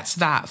that's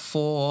that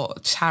for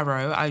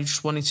tarot. I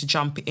just wanted to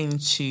jump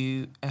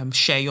into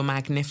Share Your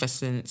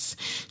Magnificence.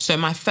 So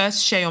my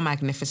first Share Your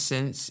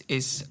Magnificence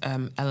is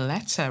a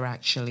letter,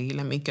 actually.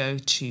 Let me go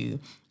to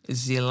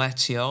the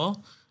letter.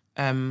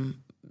 Don't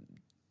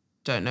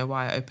know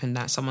why I opened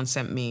that. Someone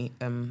sent me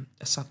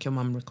a Suck Your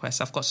Mum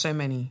request. I've got so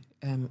many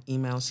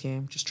emails here.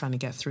 I'm just trying to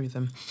get through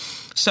them.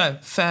 So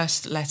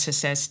first letter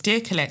says, Dear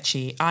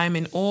Kelechi, I am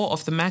in awe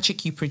of the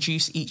magic you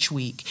produce each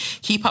week.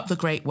 Keep up the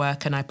great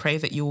work and I pray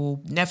that you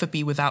will never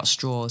be without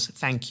straws.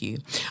 Thank you.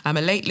 I'm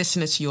a late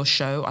listener to your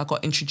show. I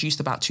got introduced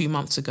about 2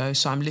 months ago,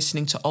 so I'm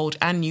listening to old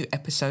and new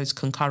episodes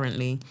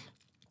concurrently,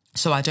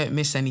 so I don't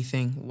miss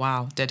anything.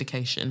 Wow,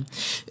 dedication.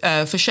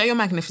 For Share Your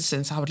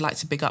Magnificence, I would like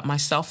to big up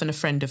myself and a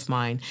friend of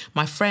mine.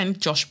 My friend,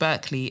 Josh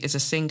Berkeley, is a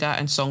singer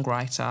and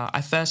songwriter.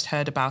 I first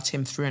heard about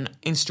him through an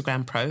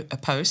Instagram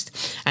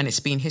post, and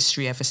it's been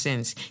history ever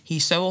since.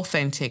 He's so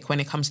authentic when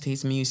it comes to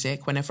his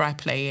music. Whenever I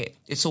play it,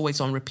 it's always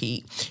on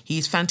repeat.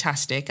 He's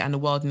fantastic, and the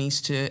world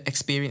needs to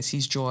experience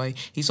his joy.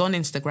 He's on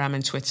Instagram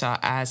and Twitter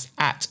as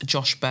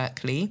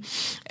 @JoshBerkeley.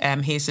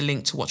 Here's a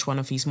link to watch one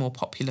of his more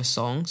popular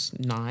songs.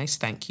 Nice,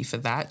 thank you for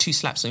that. 2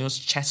 slaps on your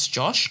chest,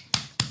 Josh.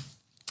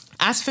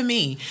 As for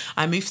me,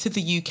 I moved to the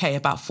UK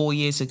about 4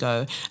 years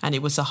ago, and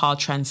it was a hard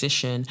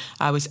transition.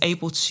 I was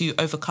able to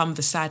overcome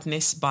the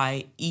sadness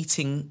by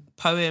eating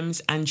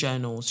poems and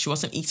journals. She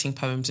wasn't eating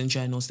poems and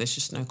journals, there's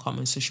just no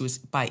comma. So she was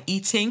by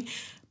eating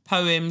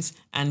poems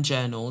and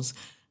journals.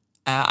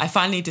 I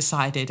finally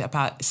decided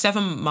about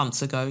 7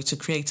 months ago to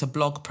create a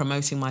blog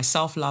promoting my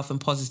self-love and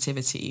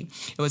positivity.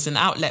 It was an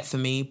outlet for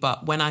me,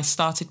 but when I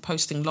started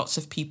posting, lots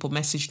of people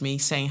messaged me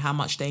saying how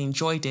much they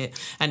enjoyed it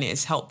and it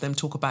has helped them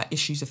talk about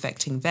issues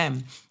affecting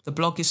them. The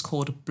blog is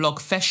called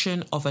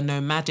Blogfession of a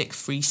Nomadic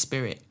Free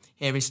Spirit.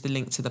 Here is the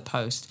link to the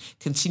post.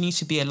 Continue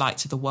to be a light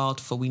to the world,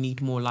 for we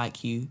need more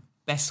like you.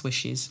 Best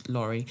wishes,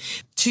 Laurie.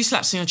 2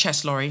 slaps on your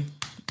chest, Laurie.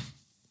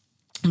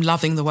 I'm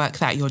loving the work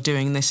that you're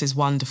doing. This is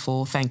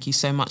wonderful. Thank you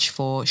so much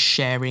for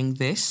sharing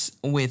this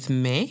with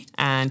me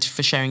and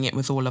for sharing it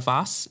with all of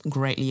us.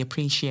 Greatly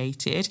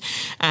appreciated.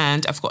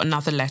 And I've got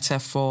another letter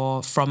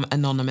from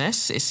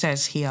Anonymous. It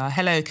says here,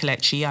 hello,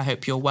 Kelechi. I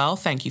hope you're well.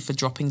 Thank you for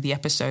dropping the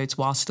episodes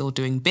while still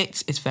doing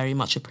bits. It's very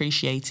much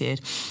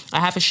appreciated. I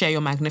have a Share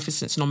Your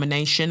Magnificence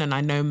nomination, and I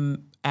know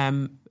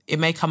it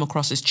may come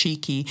across as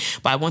cheeky,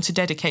 but I want to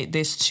dedicate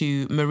this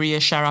to Maria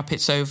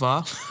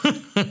Sharapova.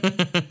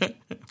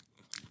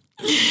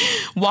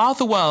 While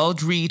the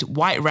world, read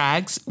White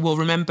Rags, will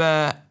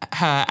remember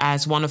her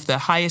as one of the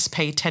highest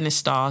paid tennis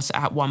stars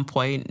at one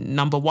point,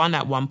 number 1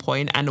 at one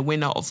point, and a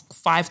winner of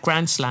 5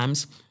 Grand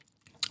Slams,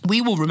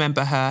 we will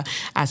remember her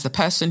as the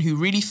person who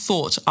really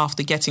thought,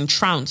 after getting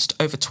trounced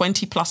over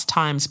 20 plus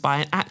times by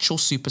an actual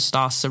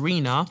superstar,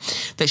 Serena,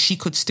 that she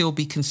could still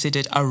be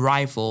considered a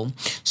rival.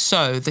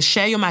 So the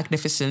Share Your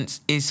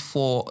Magnificence is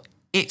for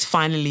it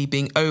finally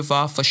being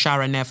over for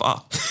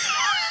Sharoneva.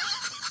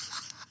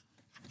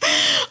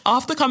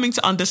 After coming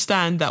to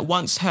understand that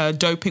once her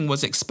doping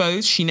was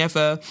exposed, let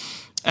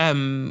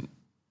me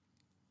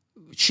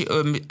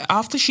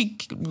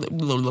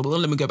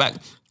go back.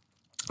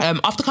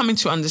 After coming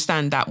to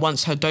understand that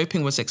once her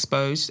doping was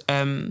exposed,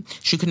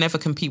 she could never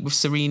compete with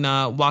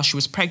Serena while she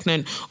was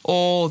pregnant,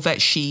 or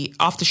that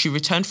after she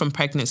returned from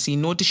pregnancy,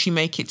 nor did she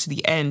make it to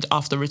the end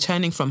after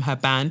returning from her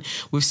ban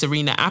with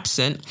Serena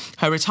absent.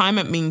 Her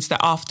retirement means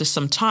that after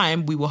some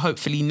time, we will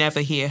hopefully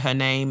never hear her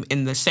name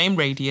in the same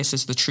radius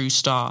as the true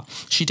star.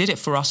 She did it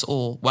for us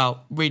all.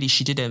 Well, really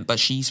she didn't, but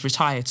she's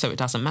retired, so it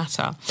doesn't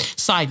matter.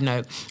 Side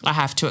note, I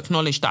have to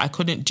acknowledge that I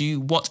couldn't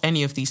do what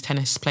any of these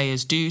tennis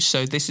players do,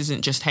 so this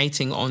isn't just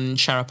hating on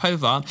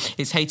Sharapova,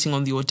 it's hating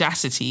on the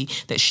audacity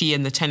that she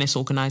and the tennis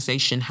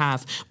organisation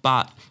have,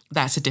 but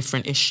that's a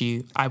different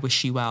issue. I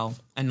wish you well,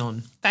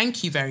 Anon.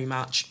 Thank you very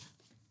much.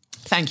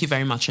 Thank you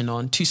very much,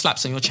 Anon. 2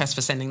 slaps on your chest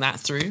for sending that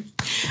through.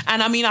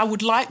 And I mean, I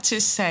would like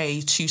to say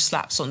 2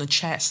 slaps on the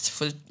chest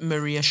for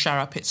Maria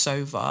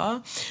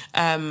Sharapova,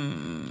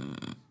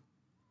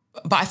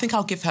 but I think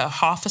I'll give her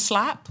half a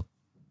slap.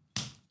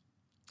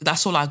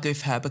 That's all I'll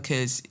give her,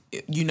 because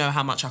you know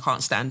how much I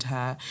can't stand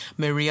her.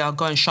 Maria,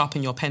 go and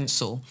sharpen your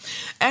pencil.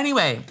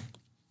 Anyway,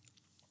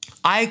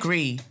 I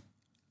agree.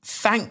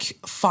 Thank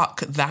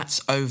fuck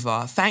that's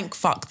over. Thank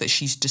fuck that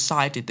she's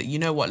decided that, you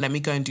know what, let me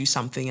go and do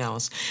something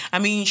else. I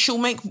mean, she'll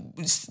make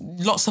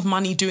lots of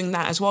money doing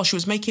that as well. She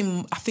was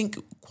making, I think,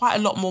 quite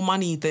a lot more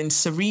money than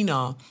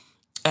Serena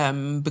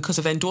because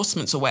of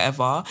endorsements or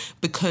whatever,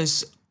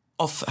 because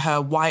of her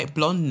white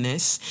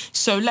blondness.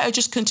 So let her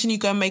just continue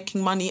going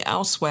making money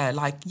elsewhere.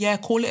 Like, yeah,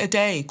 call it a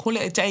day,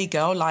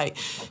 girl. Like,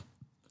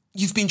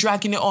 you've been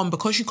dragging it on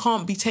because you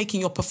can't be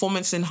taking your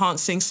performance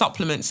enhancing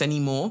supplements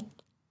anymore.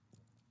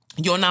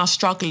 You're now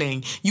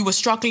struggling. You were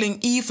struggling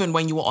even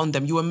when you were on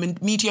them. You were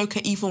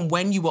mediocre even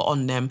when you were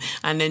on them.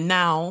 And then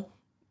now,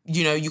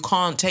 you know, you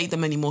can't take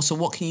them anymore. So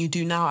what can you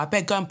do now? I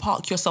bet go and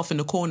park yourself in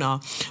the corner.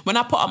 When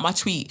I put up my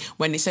tweet,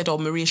 when it said, oh,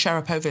 Maria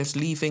Sharapova is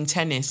leaving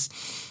tennis,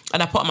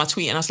 and I put on my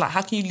tweet and I was like,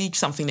 how can you leave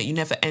something that you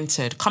never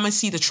entered? Come and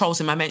see the trolls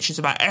in my mentions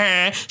about,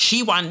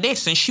 she won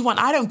this and she won.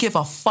 I don't give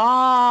a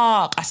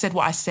fuck. I said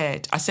what I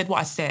said.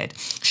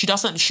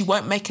 She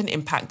won't make an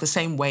impact the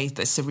same way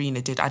that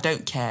Serena did. I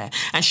don't care.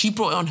 And she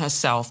brought it on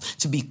herself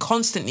to be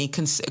constantly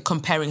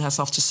comparing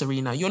herself to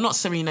Serena. You're not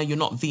Serena. You're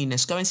not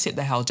Venus. Go and sit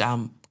the hell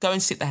down.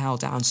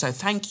 So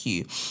thank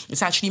you.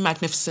 It's actually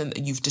magnificent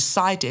that you've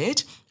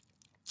decided.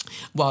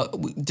 Well,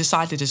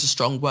 decided is a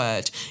strong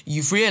word.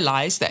 You've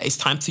realised that it's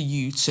time for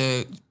you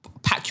to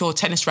pack your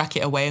tennis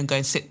racket away and go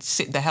and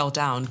sit the hell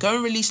down. Go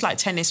and release like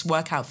tennis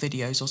workout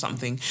videos or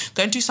something.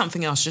 Go and do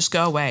something else. Just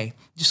go away.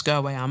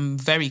 I'm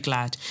very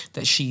glad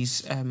that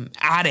she's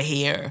out of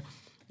here.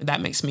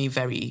 That makes me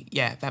very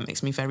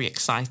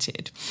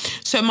excited.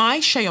 So my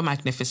Share Your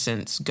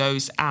Magnificence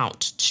goes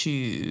out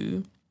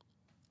to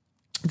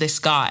this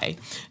guy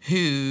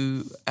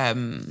who,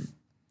 I'll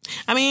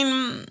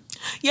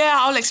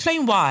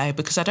explain why,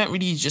 because I don't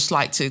really just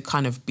like to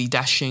kind of be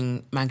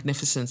dashing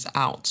magnificence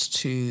out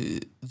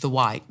to the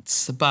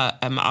whites, but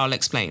I'll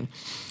explain.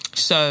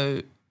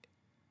 So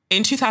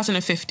in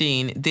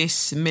 2015,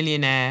 this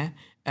millionaire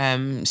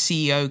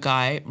CEO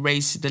guy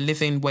raised the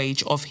living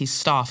wage of his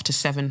staff to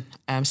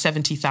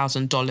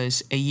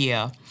 $70,000 a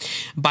year.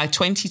 By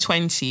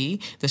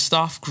 2020, the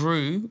staff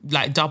grew,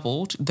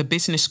 doubled, the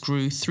business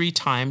grew 3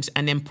 times,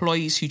 and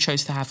employees who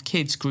chose to have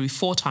kids grew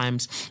 4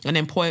 times, and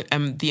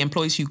the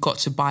employees who got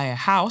to buy a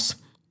house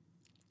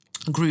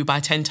grew by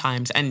 10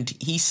 times, and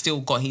he's still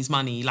got his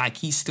money, like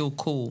he's still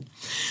cool.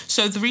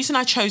 So the reason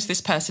I chose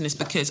this person is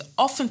because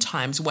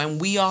oftentimes when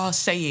we are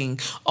saying,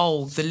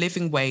 oh, the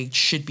living wage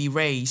should be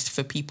raised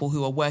for people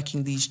who are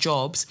working these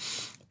jobs,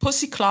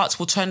 pussy clarts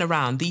will turn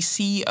around, these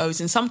CEOs,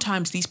 and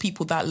sometimes these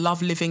people that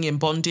love living in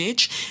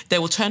bondage, they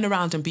will turn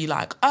around and be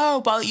like,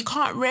 oh, well, you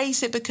can't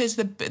raise it because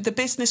the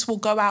business will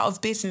go out of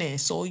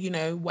business, or, you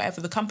know,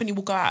 whatever, the company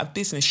will go out of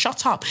business.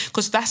 Shut up,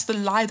 because that's the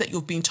lie that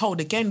you've been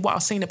told. Again, what I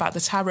was saying about the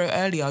tarot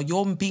earlier,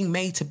 you're being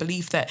made to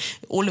believe that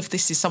all of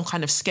this is some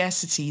kind of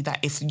scarcity, that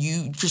if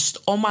you just,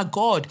 oh my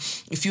God,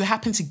 if you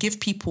happen to give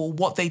people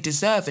what they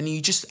deserve and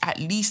you just at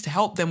least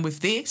help them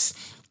with this,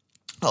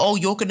 oh,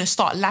 you're going to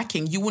start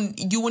lacking. You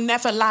will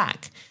never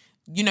lack.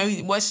 You know,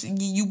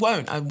 you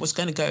won't. I was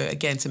going to go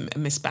again to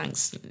Miss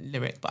Banks'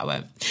 lyric, but I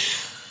won't.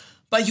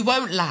 But you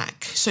won't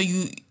lack. So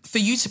for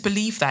you to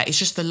believe that, it's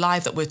just the lie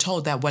that we're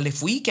told that, well,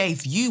 if we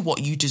gave you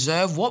what you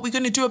deserve, what are we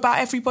going to do about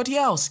everybody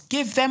else?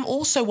 Give them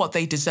also what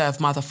they deserve,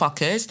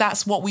 motherfuckers.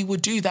 That's what we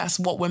would do. That's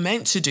what we're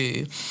meant to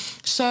do.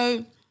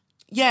 So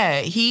yeah,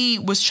 he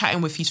was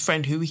chatting with his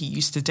friend who he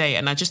used to date.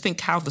 And I just think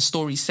how the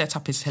story set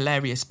up is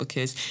hilarious,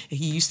 because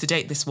he used to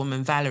date this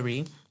woman,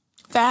 Valerie.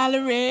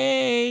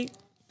 Valerie,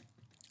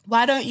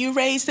 why don't you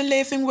raise the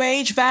living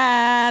wage,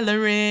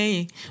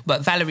 Valerie?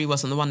 But Valerie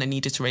wasn't the one that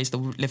needed to raise the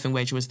living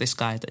wage. It was this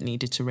guy that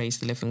needed to raise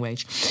the living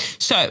wage.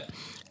 So,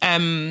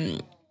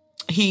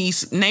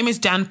 his name is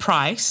Dan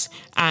Price,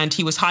 and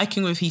he was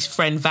hiking with his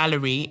friend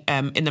Valerie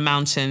in the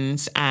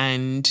mountains,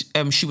 and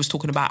she was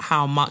talking about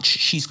how much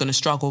she's going to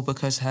struggle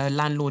because her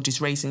landlord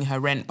is raising her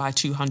rent by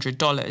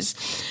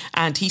 $200.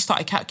 And he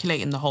started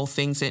calculating the whole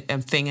thing,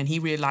 and he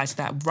realised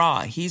that,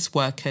 his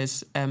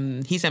workers,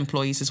 his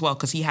employees as well,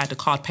 because he had a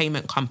card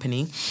payment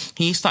company,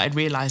 he started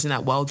realising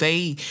that, well,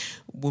 they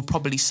will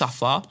probably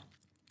suffer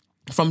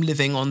from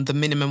living on the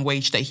minimum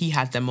wage that he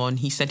had them on.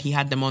 He said he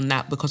had them on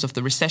that because of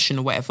the recession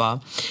or whatever.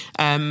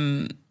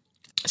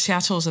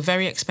 Seattle's a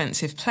very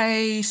expensive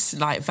place.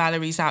 Like,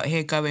 Valerie's out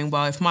here going,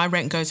 well, if my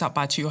rent goes up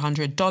by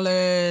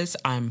 $200,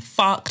 I'm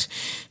fucked.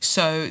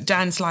 So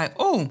Dan's like,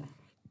 oh,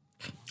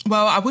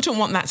 well, I wouldn't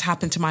want that to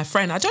happen to my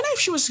friend. I don't know if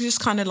she was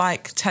just kind of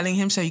like telling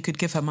him so he could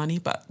give her money,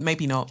 but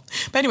maybe not.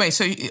 But anyway,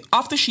 so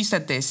after she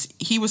said this,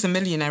 he was a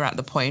millionaire at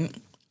the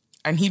point,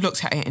 and he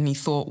looked at it and he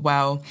thought,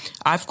 well,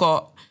 I've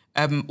got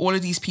all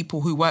of these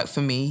people who work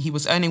for me. He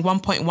was earning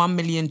 $1.1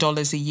 million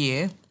a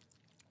year.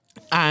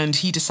 And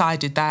he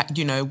decided that,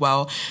 you know,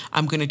 well,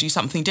 I'm going to do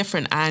something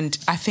different. And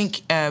I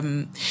think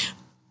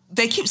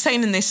they keep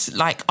saying in this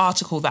like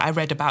article that I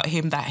read about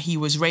him that he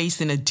was raised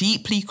in a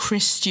deeply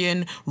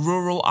Christian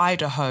rural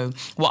Idaho.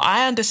 What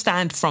I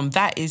understand from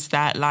that is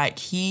that, like,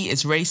 he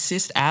is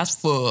racist as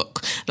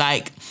fuck.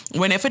 Like,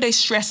 whenever they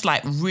stress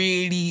like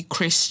really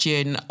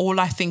Christian, all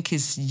I think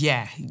is,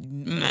 yeah,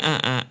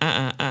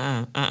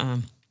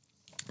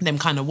 them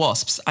kind of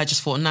wasps. I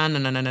just thought, no.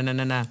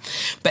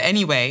 But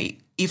anyway,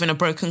 even a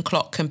broken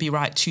clock can be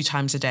right 2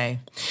 times a day.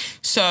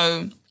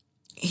 So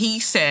he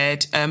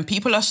said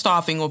people are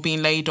starving or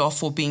being laid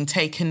off or being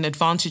taken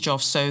advantage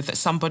of so that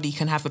somebody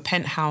can have a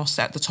penthouse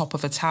at the top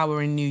of a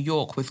tower in New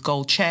York with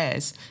gold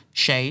chairs,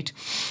 shade.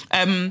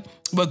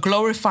 We're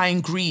glorifying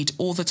greed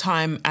all the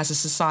time as a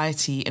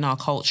society in our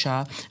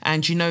culture.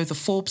 And, you know, the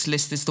Forbes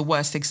list is the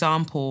worst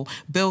example.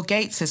 Bill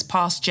Gates has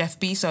passed Jeff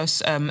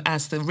Bezos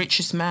as the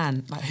richest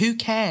man. Like, who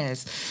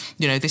cares?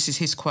 You know, this is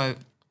his quote.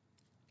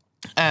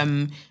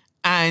 And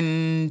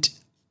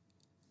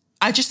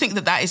I just think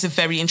that that is a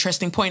very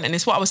interesting point. And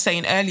it's what I was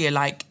saying earlier,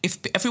 like, if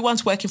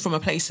everyone's working from a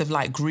place of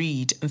like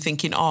greed and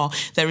thinking, oh,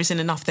 there isn't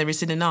enough, then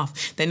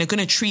they're going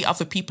to treat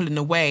other people in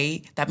a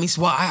way that means,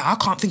 well, I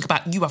can't think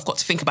about you, I've got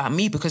to think about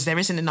me because there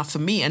isn't enough for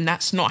me. And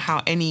that's not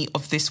how any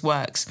of this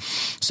works.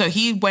 So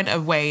he went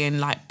away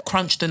and like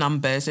crunched the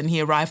numbers, and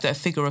he arrived at a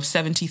figure of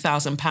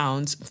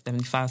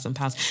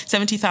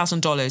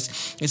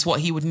 $70,000 is what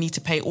he would need to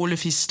pay all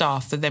of his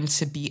staff for them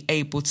to be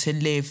able to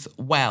live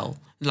well.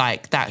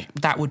 Like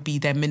that would be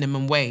their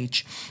minimum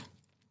wage.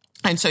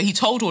 And so he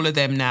told all of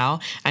them now,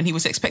 and he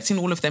was expecting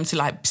all of them to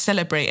like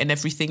celebrate and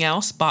everything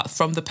else. But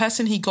from the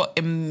person he got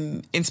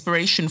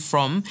inspiration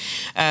from,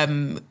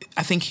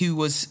 I think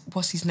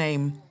what's his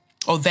name?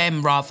 Or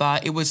them rather,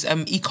 it was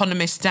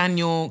economist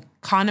Daniel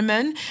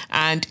Kahneman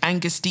and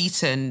Angus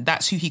Deaton.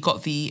 That's who he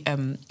got the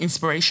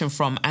inspiration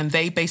from. And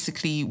they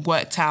basically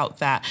worked out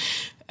that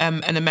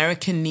an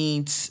American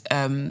needs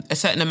a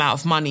certain amount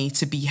of money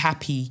to be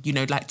happy, you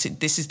know, like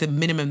this is the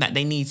minimum that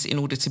they need in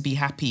order to be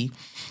happy.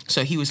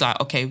 So he was like,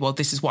 okay, well,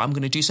 this is what I'm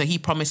going to do. So he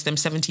promised them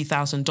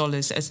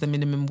 $70,000 as the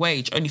minimum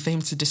wage, only for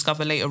him to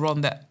discover later on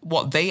that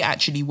what they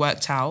actually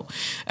worked out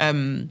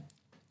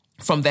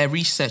from their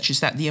research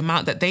is that the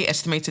amount that they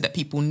estimated that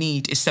people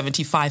need is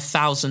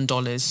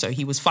 $75,000. So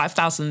he was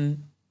 $5,000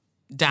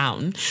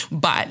 down,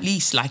 but at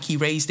least like he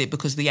raised it,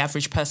 because the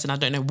average person, I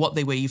don't know what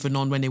they were even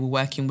on when they were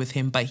working with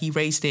him, but he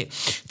raised it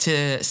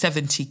to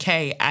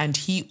 70k, and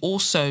he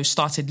also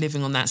started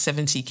living on that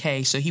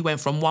 70k. So he went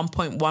from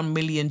 $1.1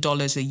 million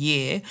a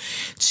year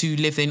to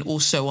living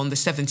also on the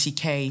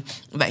 70k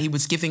that he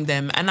was giving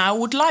them. And I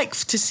would like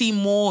to see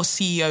more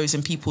CEOs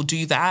and people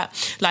do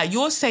that. Like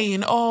you're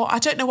saying, oh, I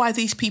don't know why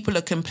these people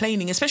are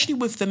complaining, especially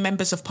with the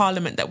members of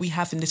parliament that we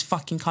have in this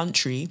fucking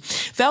country.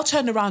 They'll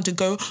turn around and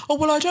go, oh,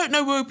 well, I don't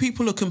know where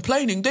people are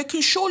complaining. They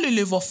can surely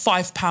live off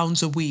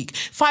 £5 a week.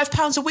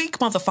 £5 a week,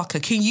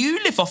 motherfucker. Can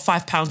you live off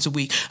 £5 a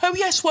week? Oh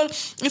yes, well,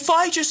 if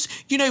I just,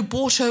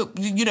 bought a,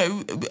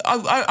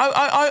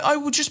 I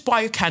would just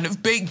buy a can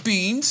of baked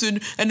beans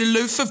and a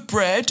loaf of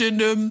bread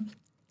and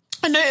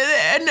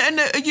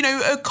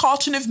a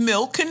carton of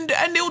milk and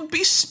it would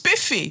be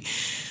spiffy.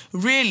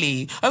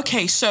 Really?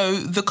 Okay, so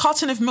the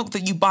carton of milk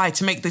that you buy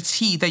to make the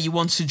tea that you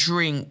want to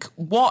drink,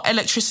 what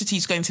electricity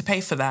is going to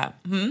pay for that?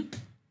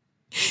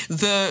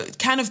 The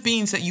can of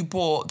beans that you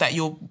bought that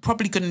you're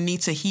probably going to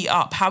need to heat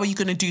up, how are you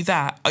going to do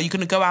that? Are you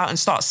going to go out and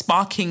start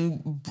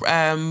sparking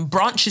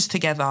branches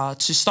together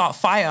to start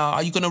fire?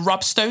 Are you going to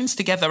rub stones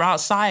together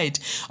outside?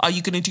 Are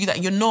you going to do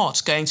that? You're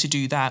not going to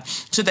do that.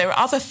 So there are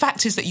other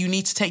factors that you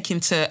need to take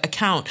into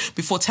account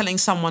before telling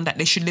someone that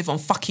they should live on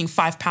fucking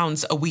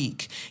 £5 a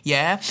week.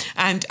 Yeah?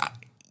 And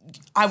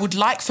I would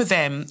like for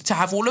them to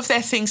have all of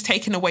their things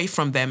taken away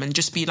from them and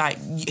just be like,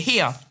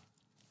 here,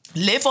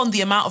 live on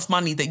the amount of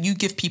money that you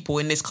give people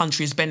in this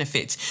country as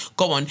benefits.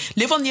 Go on.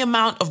 Live on the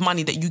amount of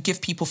money that you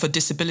give people for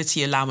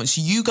disability allowance.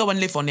 You go and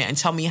live on it and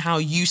tell me how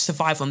you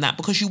survive on that,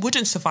 because you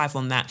wouldn't survive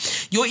on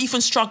that. You're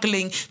even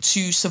struggling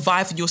to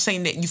survive, and you're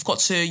saying that you've got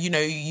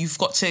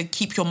to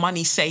keep your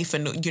money safe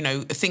and,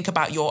 think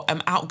about your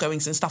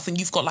outgoings and stuff. And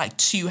you've got like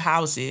 2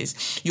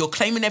 houses. You're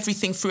claiming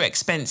everything through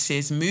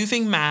expenses,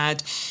 moving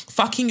mad,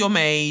 fucking your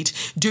maid,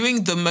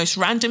 doing the most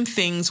random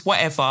things,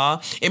 whatever,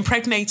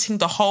 impregnating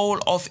the whole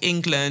of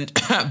England,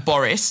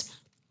 Boris,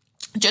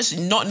 just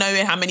not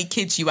knowing how many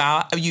kids you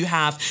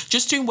have,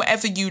 just doing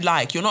whatever you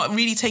like. You're not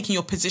really taking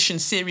your position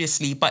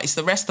seriously, but it's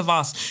the rest of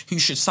us who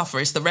should suffer.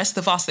 It's the rest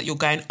of us that you're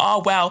going,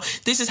 oh, well,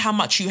 this is how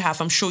much you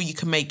have. I'm sure you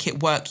can make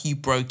it work, you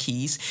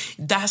brokies.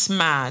 That's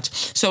mad.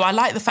 So I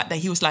like the fact that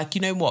he was like, you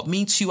know what,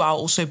 me too, I'll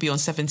also be on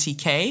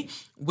 70k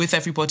with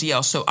everybody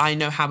else, so I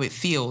know how it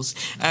feels.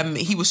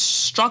 He was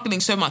struggling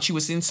so much. He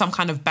was in some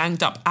kind of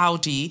banged up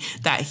Audi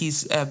that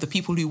the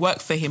people who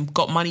work for him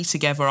got money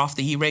together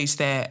after he raised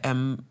their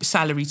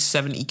salary to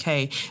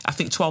 70k. I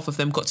think 12 of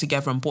them got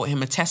together and bought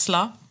him a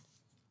Tesla.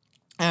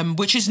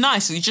 Which is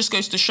nice. It just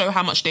goes to show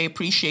how much they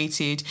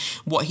appreciated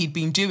what he'd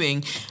been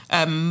doing.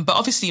 But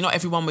obviously not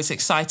everyone was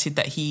excited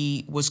that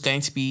he was going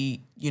to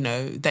be,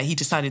 that he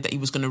decided that he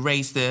was going to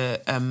raise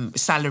the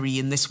salary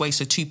in this way.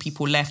 So 2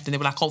 people left and they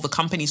were like, oh, the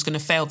company's going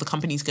to fail. The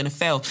company's going to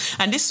fail.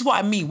 And this is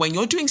what I mean. When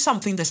you're doing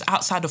something that's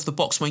outside of the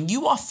box, when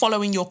you are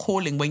following your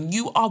calling, when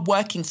you are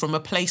working from a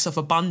place of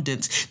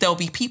abundance, there'll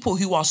be people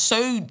who are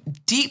so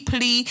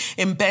deeply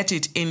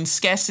embedded in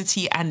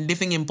scarcity and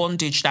living in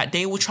bondage that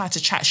they will try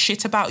to chat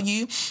shit about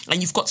you.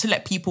 And you've got to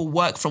let people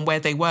work from where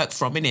they work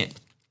from, innit?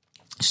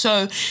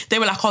 So they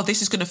were like, oh,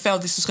 this is going to fail,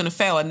 this is going to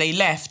fail. And they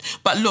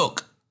left. But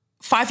look,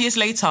 5 years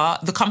later,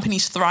 the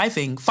company's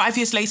thriving. 5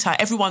 years later,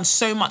 everyone's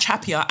so much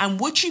happier. And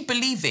would you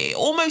believe it? It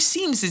almost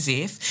seems as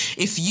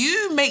if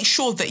you make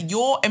sure that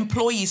your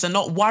employees are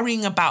not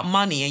worrying about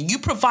money and you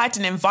provide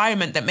an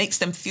environment that makes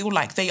them feel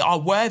like they are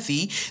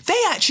worthy,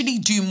 they actually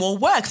do more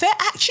work. They're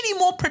actually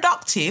more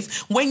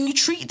productive when you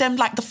treat them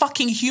like the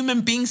fucking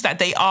human beings that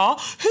they are.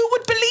 Who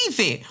would believe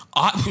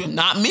it?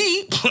 Not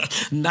me.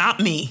 Not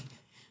me.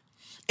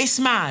 It's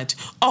mad.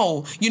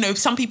 Oh,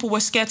 some people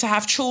were scared to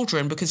have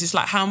children because it's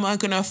like, how am I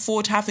going to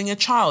afford having a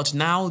child?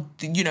 Now,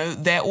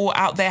 they're all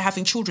out there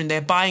having children. They're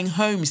buying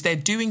homes. They're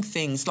doing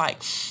things like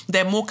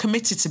they're more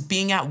committed to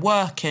being at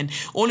work and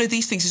all of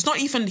these things. It's not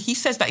even, he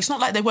says that it's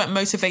not like they weren't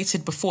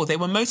motivated before. They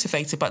were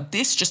motivated, but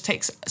this just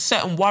takes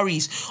certain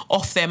worries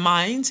off their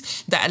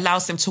minds that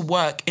allows them to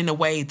work in a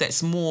way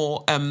that's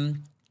more,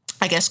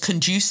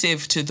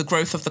 conducive to the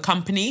growth of the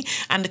company,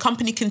 and the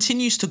company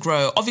continues to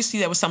grow. Obviously,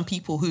 there were some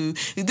people who,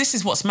 this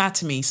is what's mad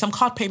to me, some of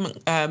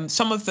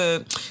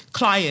the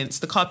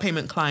card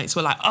payment clients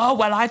were like, oh,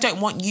 well, I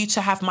don't want you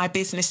to have my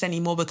business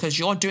anymore because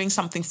you're doing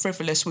something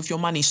frivolous with your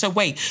money. So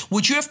wait,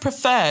 would you have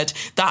preferred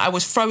that I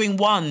was throwing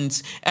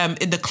ones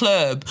in the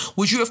club?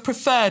 Would you have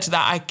preferred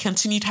that I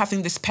continued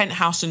having this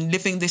penthouse and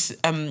living this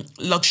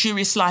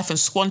luxurious life and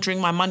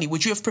squandering my money?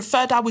 Would you have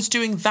preferred I was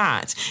doing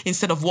that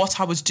instead of what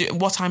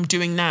I'm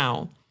doing now?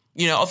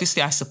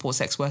 Obviously I support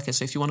sex workers,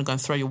 so if you want to go and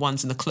throw your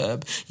ones in the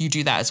club, you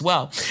do that as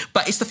well.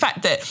 But it's the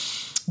fact that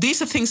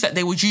these are things that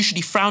they would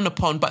usually frown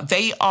upon, but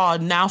they are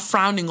now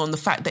frowning upon the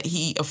fact that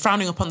he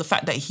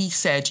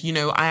said,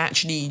 I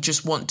actually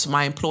just want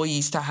my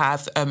employees to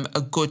have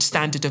a good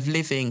standard of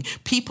living.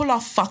 People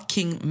are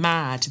fucking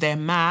mad. They're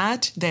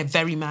mad. They're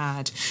very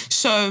mad.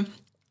 So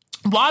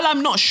while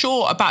I'm not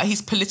sure about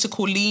his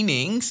political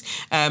leanings,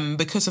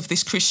 because of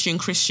this Christian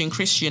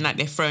that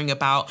they're throwing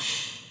about,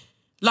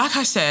 like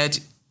I said,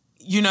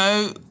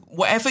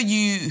 whoever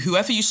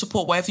you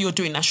support, whatever you're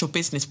doing, that's your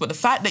business. But the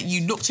fact that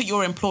you looked at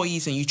your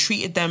employees and you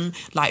treated them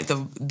like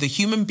the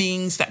human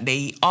beings that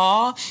they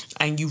are,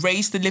 and you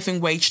raised the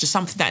living wage to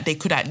something that they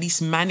could at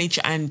least manage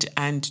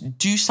and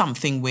do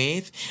something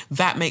with,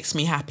 that makes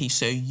me happy.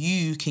 So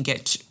you can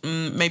get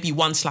maybe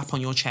one slap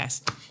on your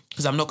chest,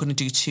 because I'm not going to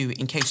do two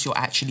in case you're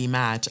actually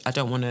mad. I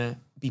don't want to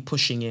be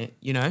pushing it,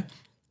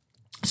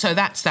 So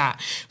that's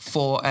that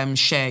for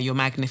Share Your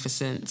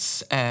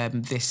Magnificence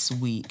this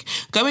week.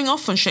 Going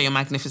off on Share Your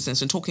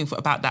Magnificence and talking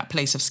about that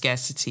place of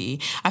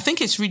scarcity, I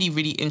think it's really,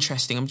 really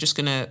interesting. I'm just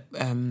going to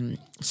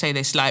say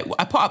this. Like,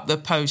 I put up the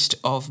post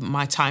of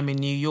my time in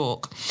New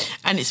York,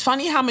 and it's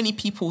funny how many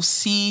people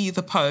see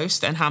the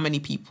post and how many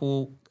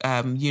people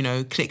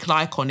click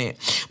like on it.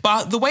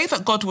 But the way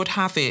that God would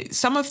have it,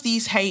 some of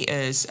these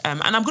haters,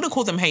 and I'm going to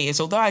call them haters,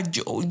 although I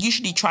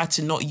usually try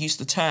to not use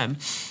the term,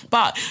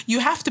 but you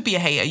have to be a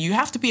hater. You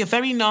have to be a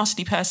very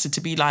nasty person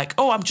to be like,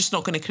 oh, I'm just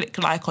not going to click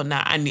like on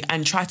that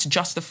and try to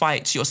justify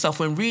it to yourself,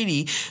 when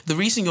really the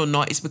reason you're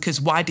not is because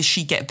why did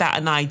she get that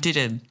and I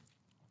didn't?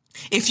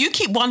 If you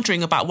keep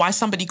wondering about why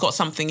somebody got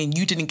something and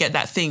you didn't get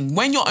that thing,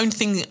 when your own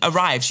thing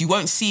arrives, you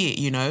won't see it,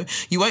 You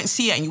won't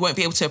see it and you won't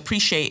be able to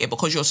appreciate it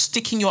because you're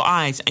sticking your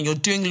eyes and you're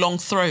doing long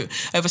throat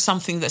over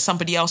something that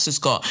somebody else has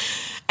got.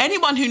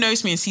 Anyone who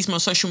knows me and sees me on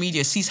social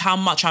media sees how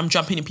much I'm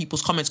jumping in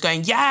people's comments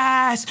going,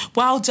 yes,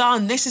 well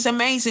done, this is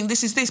amazing,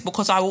 this is this,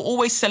 because I will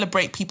always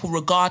celebrate people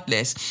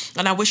regardless.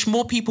 And I wish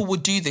more people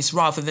would do this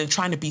rather than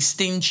trying to be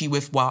stingy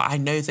with, well, I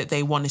know that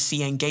they want to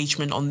see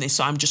engagement on this,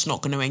 so I'm just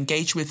not going to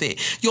engage with it.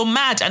 You're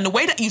mad. And the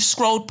way that you've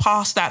scrolled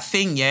past that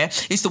thing,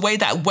 is the way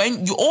that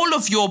when all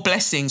of your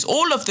blessings,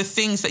 all of the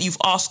things that you've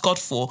asked God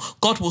for,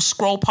 God will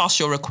scroll past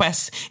your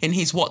requests in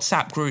his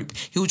WhatsApp group.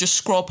 He'll just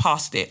scroll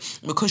past it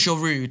because you're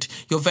rude.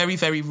 You're very,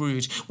 very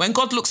rude. When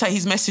God looks at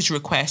his message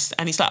request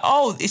and he's like,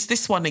 oh, it's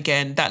this one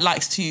again that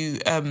likes to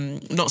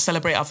not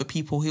celebrate other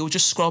people, he'll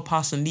just scroll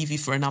past and leave you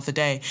for another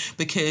day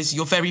because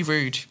you're very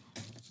rude.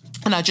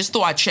 And I just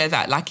thought I'd share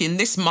that. Like, in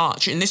this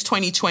March, in this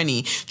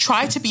 2020,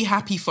 try to be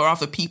happy for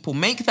other people.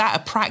 Make that a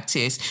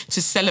practice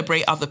to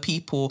celebrate other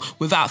people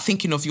without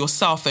thinking of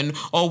yourself and,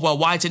 oh, well,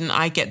 why didn't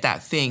I get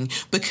that thing?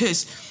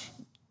 Because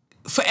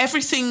for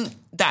everything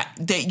that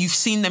you've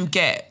seen them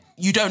get,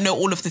 you don't know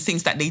all of the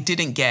things that they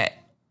didn't get.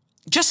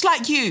 Just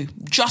like you.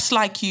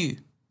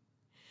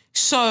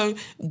 So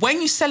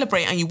when you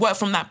celebrate and you work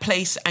from that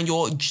place and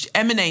you're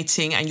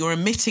emanating and you're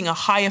emitting a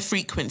higher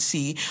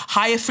frequency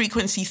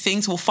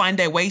things will find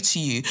their way to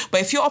you.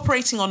 But if you're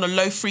operating on a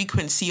low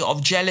frequency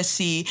of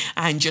jealousy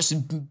and just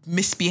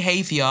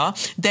misbehavior,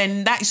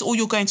 then that is all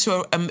you're going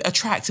to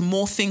attract,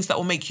 more things that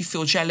will make you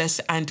feel jealous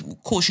and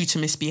cause you to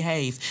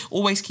misbehave.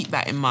 Always keep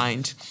that in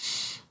mind.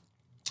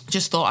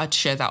 Just thought I'd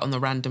share that on the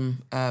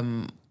random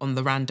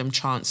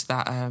chance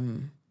that...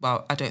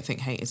 well, I don't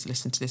think haters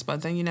listen to this,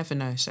 but then you never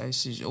know. So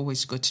it's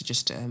always good to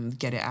just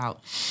get it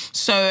out.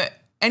 So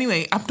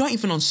anyway, I'm not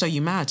even on So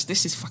You Mad.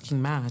 This is fucking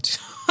mad.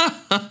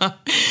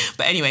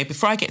 But anyway,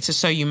 before I get to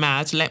So You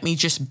Mad, let me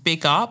just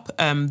big up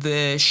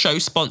the show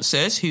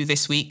sponsors, who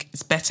this week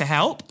is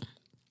BetterHelp.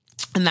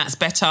 And that's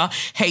Better,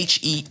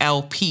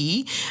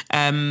 HELP.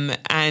 And,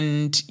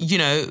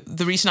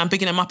 the reason I'm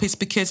bigging them up is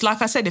because,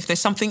 like I said, if there's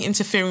something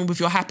interfering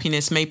with your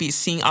happiness, maybe it's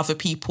seeing other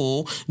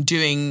people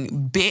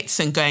doing bits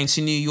and going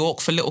to New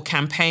York for little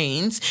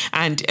campaigns.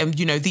 And,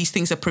 these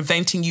things are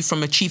preventing you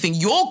from achieving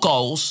your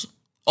goals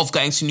of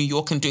going to New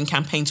York and doing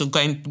campaigns or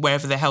going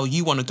wherever the hell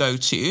you want to go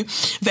to,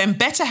 then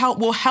BetterHelp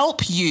will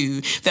help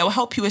you. They will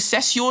help you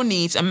assess your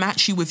needs and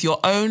match you with your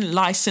own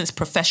licensed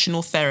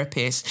professional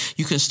therapist.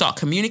 You can start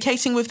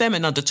communicating with them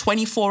in under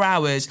 24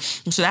 hours.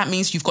 So that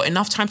means you've got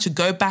enough time to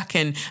go back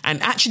and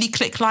actually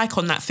click like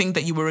on that thing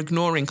that you were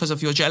ignoring because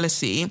of your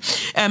jealousy.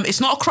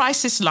 It's not a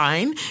crisis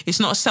line. It's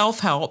not a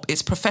self-help.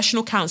 It's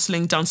professional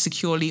counselling done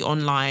securely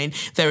online.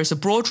 There is a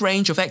broad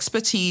range of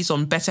expertise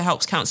on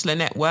BetterHelp's counsellor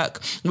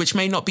network, which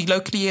may not be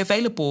locally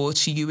available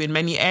to you in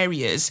many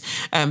areas.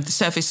 The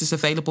service is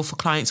available for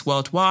clients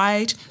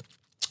worldwide.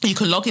 You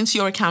can log into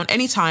your account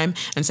anytime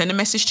and send a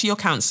message to your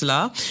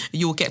counsellor.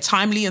 You'll get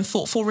timely and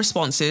thoughtful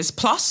responses.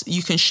 Plus,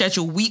 you can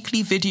schedule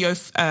weekly video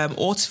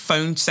or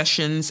phone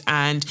sessions,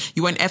 and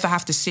you won't ever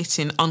have to sit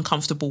in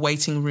uncomfortable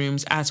waiting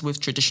rooms as with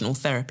traditional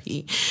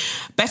therapy.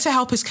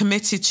 BetterHelp is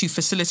committed to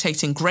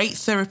facilitating great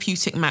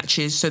therapeutic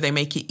matches, so they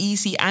make it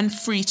easy and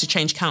free to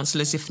change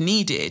counsellors if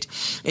needed.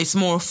 It's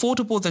more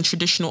affordable than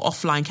traditional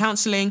offline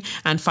counselling,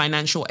 and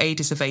financial aid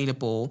is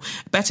available.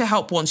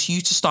 BetterHelp wants you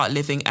to start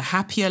living a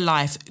happier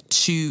life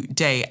today.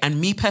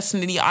 And me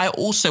personally, I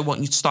also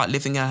want you to start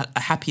living a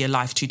happier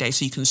life today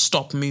so you can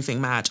stop moving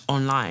mad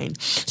online.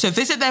 So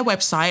visit their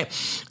website.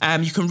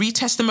 You can read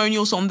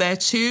testimonials on there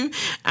too.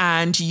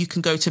 And you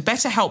can go to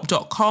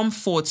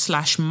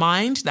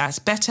betterhelp.com/mind. That's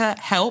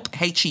BetterHelp,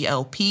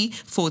 HELP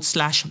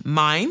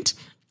 /mind.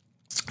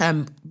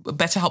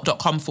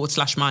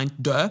 betterhelp.com/mind,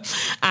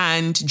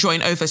 and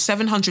join over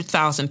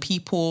 700,000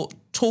 people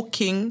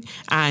talking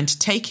and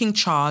taking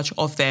charge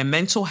of their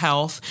mental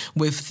health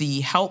with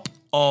the help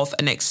of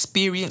an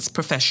experienced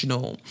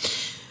professional.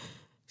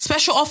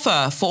 Special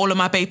offer for all of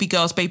my baby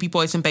girls, baby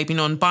boys and baby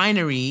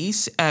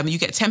non-binaries. You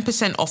get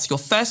 10% off your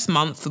first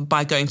month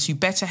by going to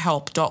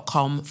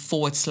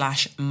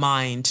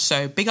betterhelp.com/mind.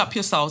 So big up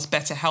yourselves,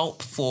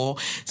 BetterHelp, for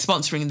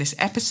sponsoring this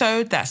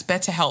episode. That's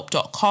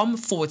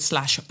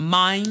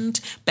betterhelp.com/mind,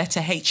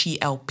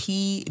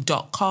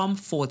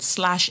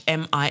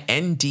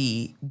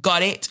 betterhelp.com/mind.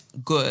 Got it?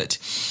 Good.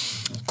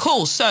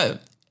 Cool. So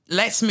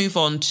let's move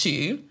on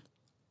to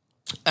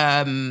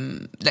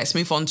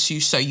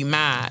So You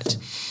Mad.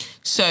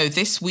 So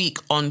this week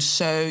on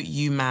So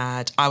You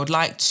Mad, I would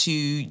like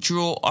to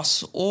draw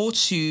us all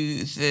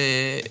to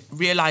the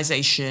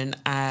re-realization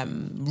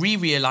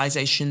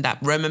that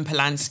Roman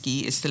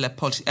Polanski is still a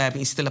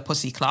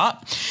pussy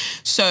clut.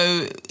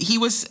 So he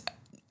was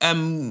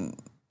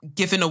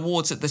given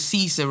awards at the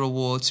Caesar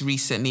Awards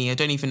recently. I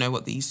don't even know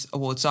what these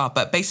awards are,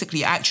 but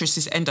basically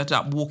actresses ended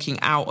up walking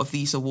out of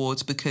these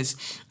awards because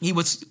he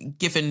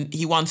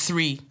won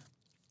 3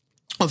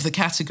 of the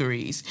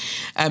categories.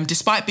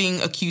 Despite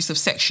being accused of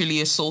sexually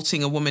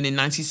assaulting a woman in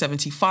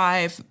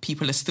 1975,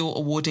 people are still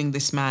awarding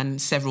this man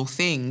several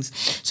things.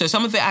 So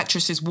some of the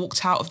actresses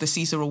walked out of the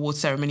Caesar Award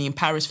ceremony in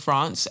Paris,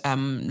 France,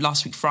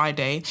 last week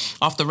Friday,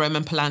 after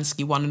Roman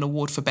Polanski won an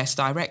award for Best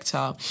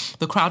Director.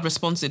 The crowd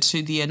responded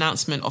to the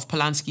announcement of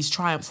Polanski's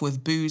triumph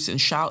with boos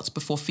and shouts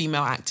before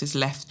female actors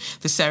left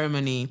the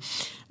ceremony.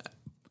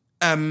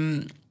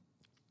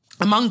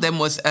 Among them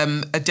was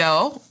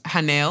Adele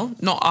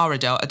Hanel, not our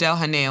Adele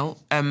Hanel,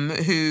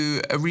 who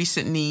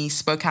recently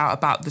spoke out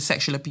about the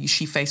sexual abuse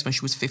she faced when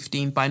she was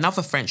 15 by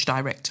another French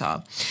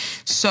director.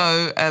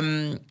 So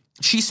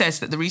she says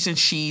that the reason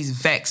she's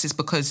vexed is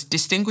because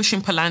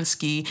distinguishing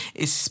Polanski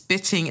is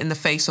spitting in the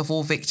face of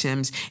all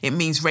victims. It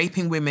means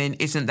raping women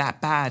isn't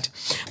that bad.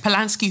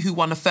 Polanski, who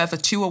won a further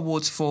 2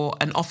 awards for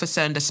An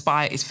Officer and a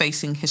Spy, is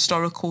facing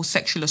historical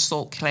sexual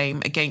assault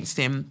claim against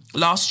him.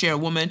 Last year, a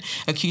woman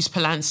accused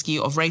Polanski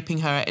of raping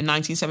her in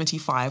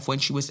 1975 when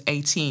she was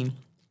 18.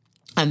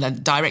 And the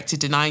director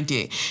denied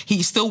it.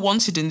 He's still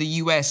wanted in the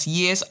US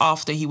years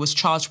after he was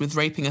charged with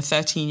raping a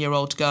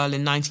 13-year-old girl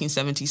in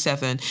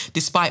 1977.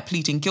 Despite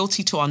pleading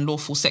guilty to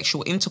unlawful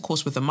sexual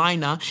intercourse with a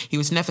minor, he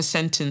was never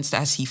sentenced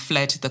as he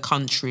fled the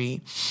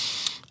country.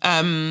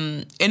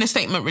 In a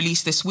statement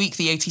released this week,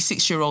 the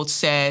 86-year-old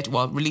said,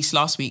 released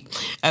last week,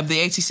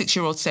 the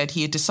 86-year-old said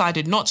he had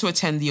decided not to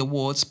attend the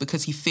awards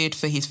because he feared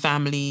for his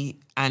family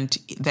and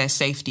their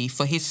safety,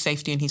 for his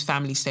safety and his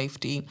family's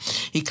safety.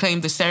 He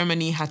claimed the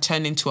ceremony had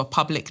turned into a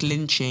public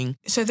lynching.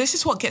 So this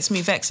is what gets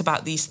me vexed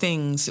about these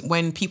things,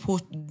 when people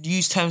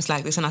use terms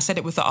like this, and I said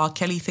it with the R.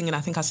 Kelly thing, and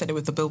I think I said it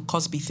with the Bill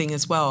Cosby thing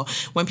as well,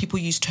 when people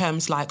use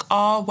terms like,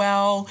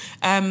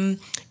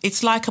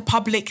 it's like a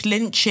public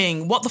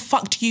lynching. What the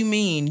fuck do you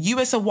mean? You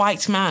as a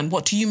white man,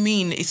 what do you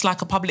mean it's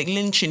like a public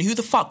lynching? Who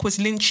the fuck was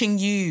lynching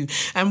you?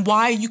 And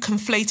why are you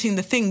conflating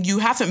the thing? You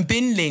haven't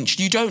been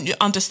lynched. You don't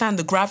understand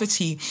the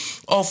gravity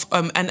of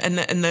and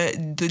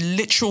the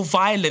literal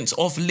violence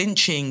of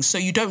lynching. So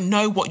you don't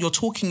know what you're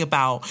talking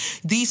about.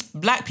 These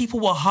black people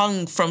were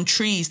hung from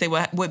trees. They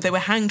were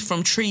hanged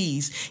from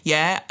trees.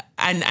 Yeah.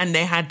 And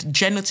they had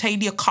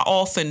genitalia cut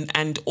off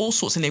and all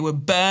sorts, and they were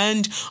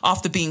burned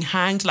after being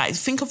hanged. Like,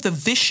 think of the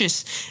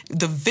vicious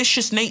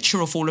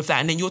nature of all of that.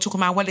 And then you're talking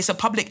about, well, it's a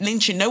public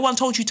lynching. No one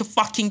told you to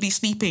fucking be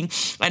sleeping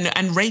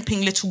and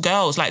raping little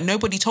girls. Like,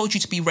 nobody told you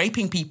to be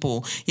raping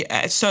people.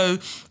 Yeah, so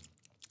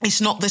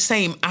it's not the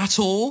same at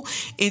all.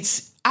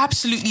 It's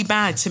absolutely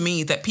bad to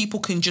me that people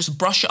can just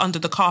brush it under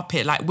the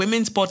carpet. Like,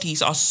 women's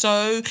bodies are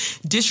so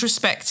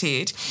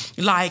disrespected,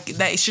 like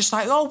that it's just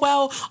like,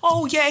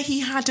 he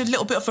had a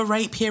little bit of a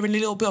rape here and a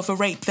little bit of a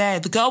rape there.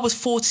 The girl was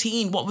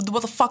 14. What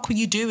the fuck were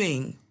you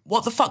doing?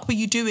 What the fuck were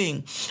you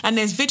doing? And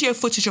there's video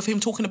footage of him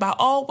talking about,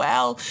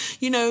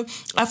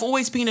 I've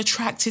always been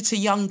attracted to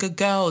younger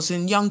girls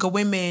and younger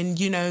women,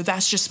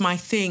 that's just my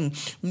thing.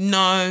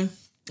 No.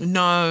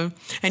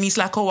 And he's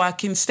like, I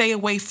can stay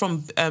away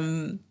from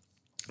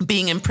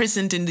being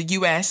imprisoned in the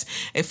US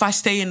if I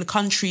stay in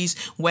countries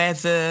where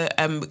the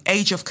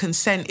age of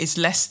consent is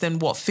less than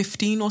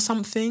 15 or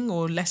something,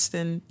 or less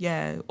than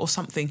or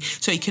something,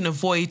 so he can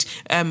avoid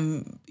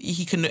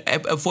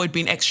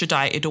being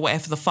extradited or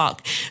whatever the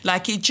fuck.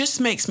 Like, it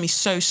just makes me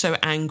so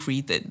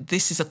angry that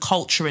this is a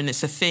culture and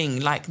it's a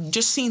thing. Like,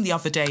 just seen the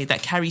other day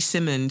that Carrie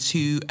Simmons,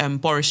 who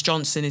Boris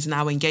Johnson is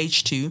now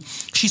engaged to,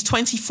 she's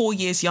 24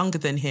 years younger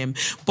than him.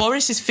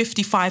 Boris is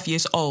 55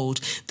 years old.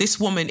 This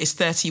woman is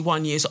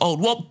 31 years old.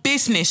 What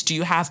business do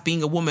you have being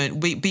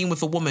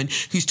with a woman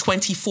who's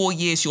 24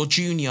 years your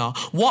junior?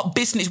 What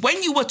business?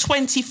 When you were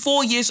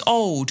 24 years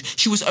old,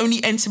 she was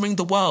only entering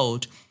the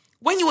world.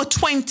 When you were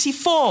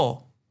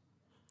 24.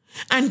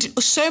 And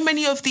so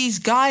many of these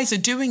guys are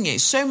doing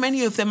it. So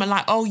many of them are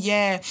like,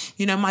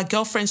 my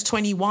girlfriend's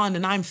 21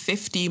 and I'm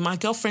 50. My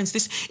girlfriend's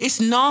this.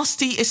 It's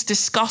nasty. It's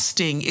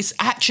disgusting. It's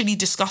actually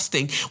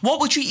disgusting. What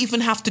would you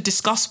even have to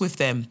discuss with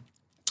them?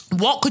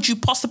 What could you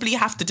possibly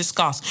have to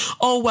discuss?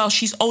 Oh, well,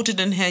 she's older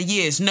than her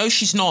years. No,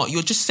 she's not.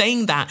 You're just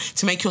saying that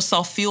to make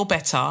yourself feel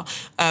better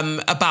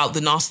about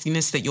the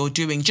nastiness that you're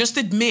doing. Just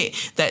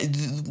admit that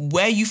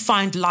where you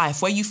find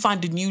life, where you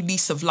find a new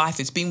lease of life,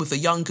 is being with a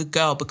younger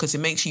girl because it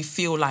makes you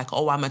feel like,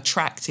 oh, I'm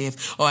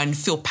attractive or I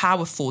feel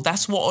powerful.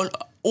 That's what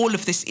all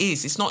of this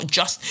is. It's not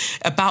just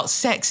about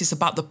sex. It's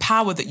about the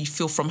power that you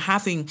feel from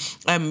having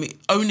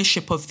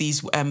ownership of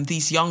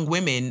these young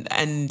women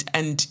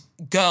and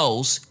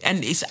girls,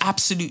 and it's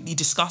absolutely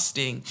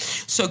disgusting.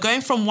 So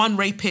going from one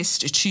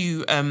rapist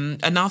to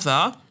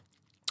another,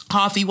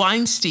 Harvey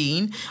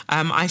Weinstein,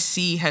 I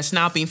see, has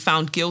now been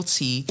found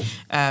guilty,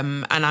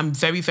 and I'm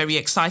very, very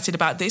excited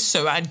about this.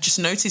 So I just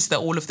noticed that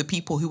all of the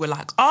people who were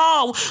like,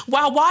 oh,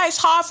 well, why is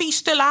Harvey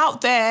still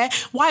out there?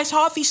 Why is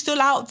Harvey still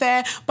out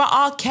there? But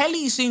R.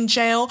 Kelly's in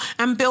jail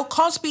and Bill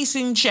Cosby's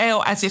in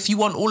jail, as if you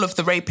want all of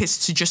the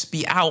rapists to just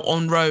be out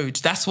on road.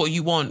 That's what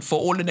you want, for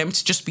all of them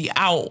to just be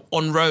out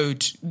on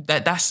road.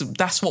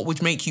 That's what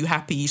would make you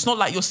happy. It's not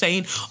like you're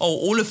saying, oh,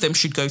 all of them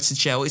should go to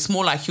jail. It's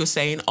more like you're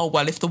saying, oh,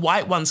 well, if the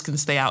white ones can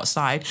stay outside,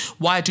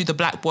 why do the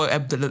black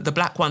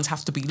ones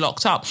have to be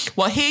locked up?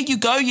 Well, here you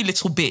go, you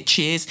little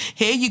bitches.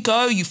 Here you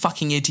go, you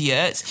fucking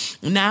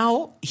idiots.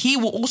 Now he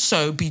will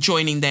also be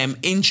joining them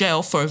in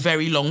jail for a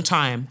very long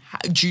time.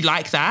 Do you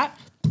like that?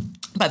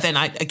 But then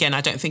I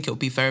don't think it will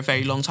be very,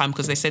 very long time,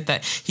 because they said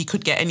that he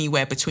could get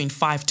anywhere between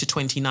 5 to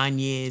 29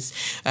 years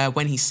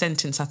when he's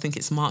sentenced. I think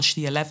it's March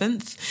the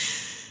 11th.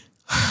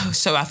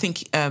 So I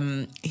think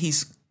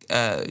he's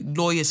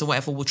lawyers or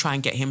whatever will try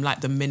and get him like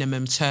the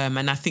minimum term,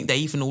 and I think they're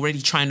even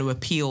already trying to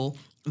appeal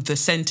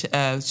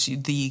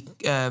the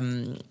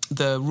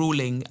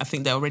ruling. I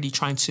think they're already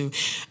trying to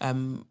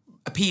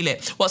appeal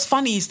it. What's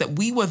funny is that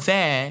we were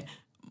there.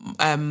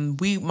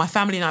 My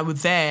family and I were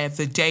there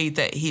the day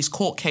that his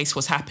court case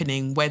was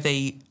happening, where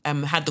they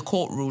had the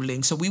court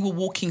ruling. So we were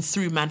walking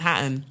through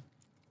Manhattan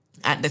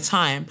at the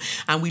time,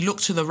 and we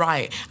looked to the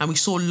right and we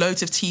saw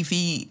loads of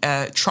TV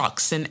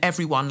trucks and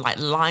everyone like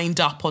lined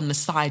up on the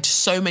side,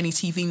 so many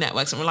TV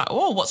networks, and we're like,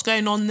 oh, what's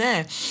going on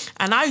there?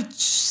 And I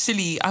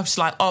was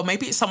like, oh,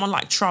 maybe it's someone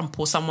like Trump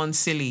or someone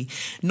silly,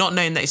 not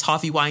knowing that it's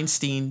Harvey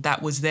Weinstein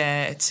that was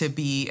there to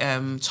be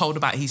told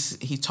about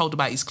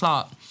his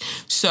clerk.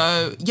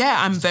 So yeah,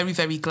 I'm very,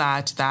 very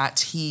glad that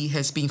he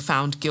has been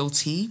found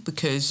guilty,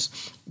 because,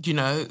 you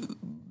know,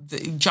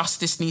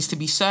 justice needs to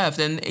be served.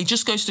 And it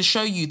just goes to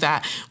show you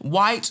that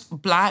white,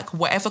 black,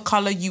 whatever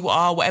color you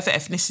are, whatever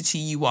ethnicity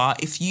you are,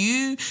 if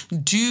you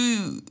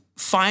do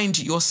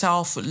find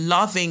yourself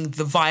loving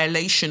the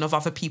violation of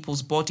other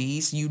people's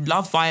bodies, you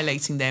love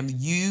violating them,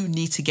 you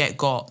need to get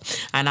got.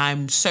 And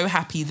I'm so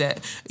happy that,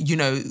 you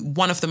know,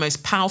 one of the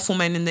most powerful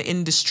men in the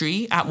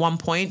industry at one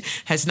point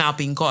has now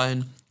been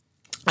gotten.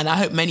 And I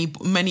hope many,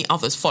 many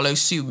others follow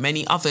suit.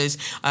 Many others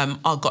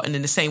are gotten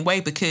in the same way,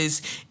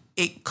 because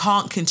it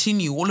can't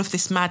continue. All of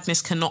this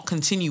madness cannot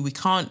continue. We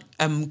can't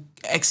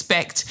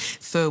expect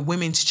for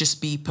women to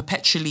just be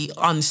perpetually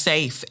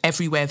unsafe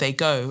everywhere they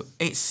go.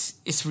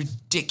 It's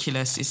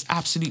ridiculous. It's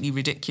absolutely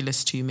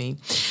ridiculous to me.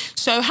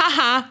 So,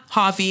 haha,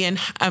 Harvey, and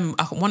I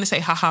want to say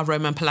haha,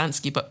 Roman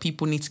Polanski, but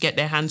people need to get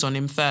their hands on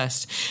him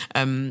first.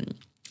 And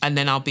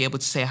then I'll be able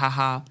to say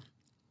haha.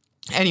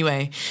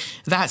 Anyway,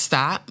 that's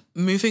that.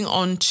 Moving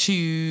on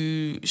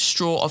to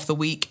straw of the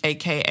week,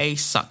 aka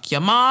Suck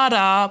Your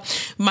Mother.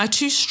 My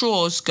two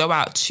straws go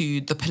out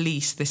to the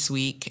police this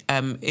week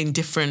in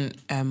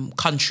different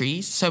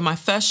countries. So my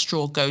first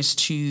straw goes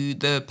to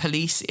the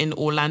police in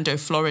Orlando,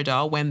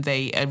 Florida, when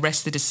they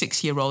arrested a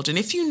 6-year-old. And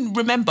if you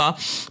remember,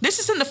 this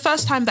isn't the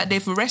first time that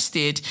they've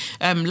arrested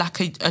like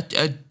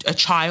a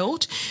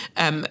child,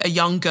 a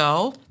young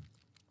girl.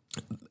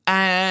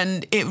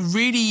 And it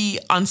really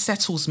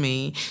unsettles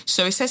me.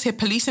 So it says here,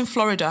 police in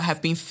Florida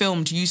have been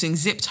filmed using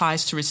zip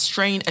ties to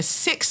restrain a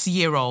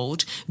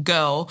 6-year-old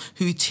girl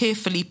who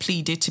tearfully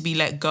pleaded to be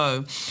let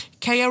go.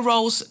 Kaya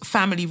Roll's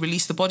family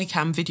released the body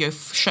cam video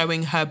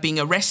showing her being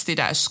arrested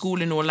at a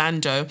school in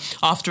Orlando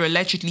after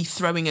allegedly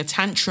throwing a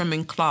tantrum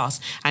in class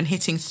and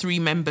hitting 3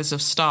 members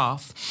of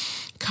staff.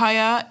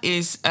 Kaya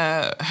is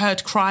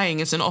heard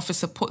crying as an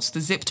officer puts the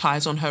zip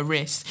ties on her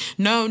wrists.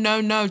 No,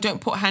 don't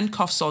put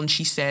handcuffs on,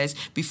 she says,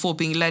 before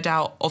being led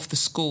out of the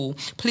school.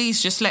 Please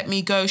just let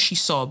me go, she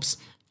sobs.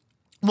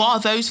 What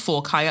are those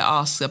for? Kaya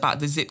asks about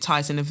the zip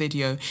ties in the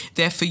video.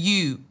 They're for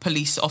you,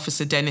 police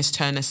officer Dennis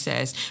Turner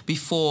says,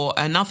 before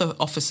another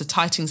officer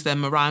tightens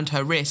them around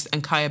her wrist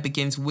and Kaya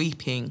begins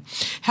weeping.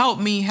 Help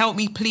me,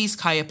 please,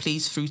 Kaya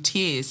pleads through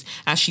tears.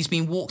 As she's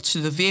being walked to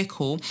the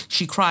vehicle,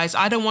 she cries,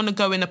 I don't want to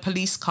go in a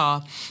police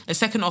car. A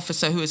second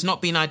officer who has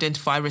not been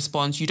identified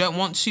responds, you don't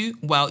want to?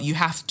 Well, you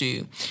have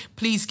to.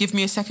 Please give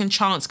me a second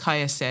chance,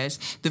 Kaya says.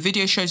 The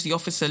video shows the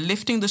officer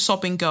lifting the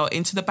sobbing girl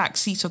into the back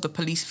seat of the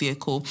police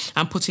vehicle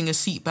and putting a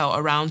seatbelt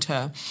around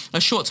her. A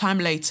short time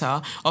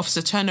later,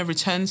 Officer Turner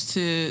returns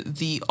to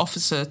the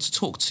office to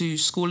talk to the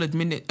school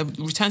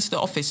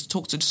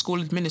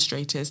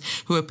administrators,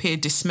 who appear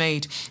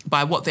dismayed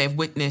by what they have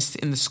witnessed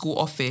in the school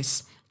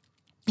office.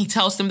 He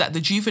tells them that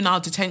the juvenile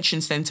detention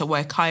centre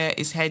where Kaya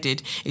is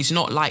headed is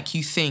not like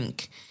you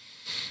think.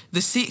 The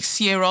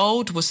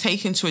 6-year-old was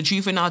taken to a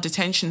juvenile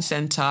detention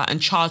centre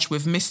and charged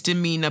with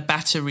misdemeanor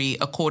battery,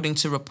 according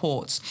to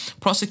reports.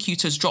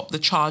 Prosecutors dropped the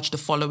charge the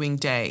following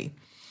day.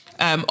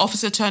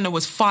 Officer Turner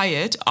was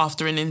fired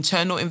after an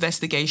internal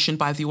investigation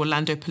by the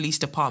Orlando Police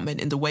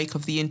Department in the wake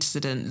of the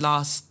incident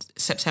last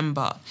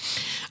September.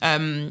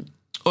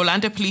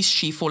 Orlando Police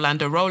Chief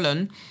Orlando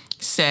Rowland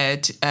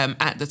said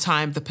at the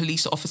time the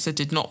police officer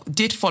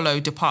did follow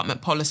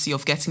department policy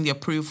of getting the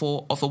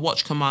approval of a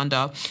watch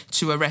commander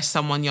to arrest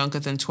someone younger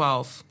than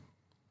 12.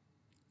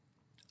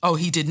 Oh,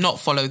 he did not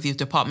follow the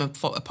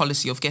department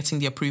policy of getting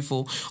the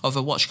approval of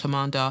a watch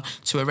commander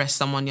to arrest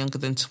someone younger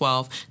than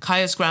 12.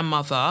 Kaya's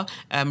grandmother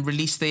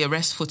released the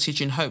arrest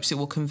footage in hopes it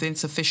will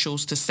convince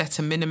officials to set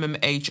a minimum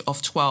age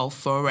of 12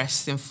 for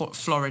arrests in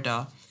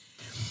Florida.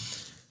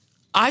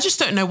 I just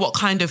don't know what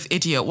kind of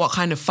idiot, what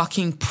kind of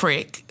fucking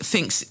prick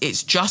thinks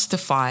it's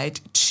justified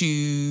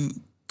to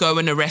go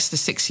and arrest a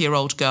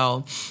 6-year-old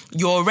girl.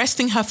 You're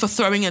arresting her for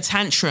throwing a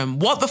tantrum.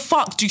 What the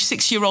fuck do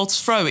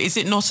 6-year-olds throw? Is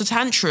it not a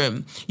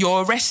tantrum?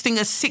 You're arresting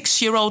a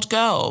 6-year-old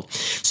girl.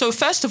 So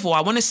first of all,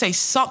 I want to say,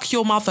 suck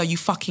your mother, you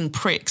fucking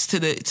pricks, to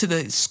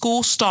the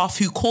school staff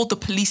who called the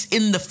police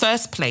in the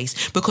first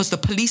place, because the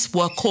police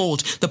were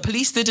called. The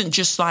police didn't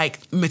just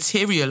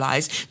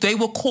materialize. They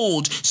were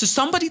called. So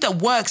somebody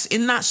that works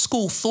in that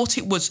school thought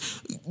it was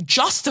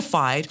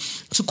justified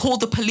to call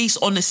the police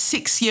on a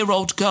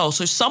 6-year-old girl.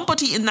 So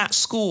somebody in that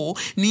school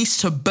needs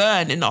to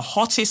burn in the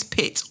hottest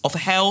pit of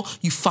hell,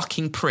 you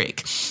fucking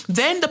prick.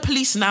 Then the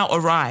police now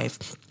arrive.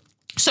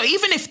 So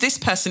even if this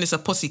person is a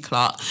pussy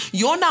clut,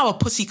 you're now a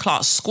pussy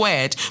clut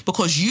squared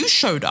because you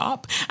showed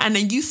up and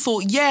then you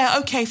thought, yeah,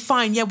 okay,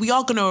 fine, yeah, we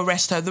are going to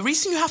arrest her. The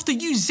reason you have to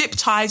use zip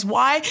ties,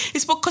 why?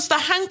 Is because the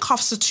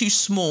handcuffs are too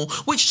small,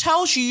 which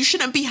tells you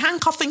shouldn't be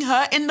handcuffing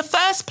her in the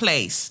first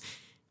place.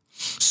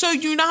 So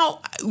you now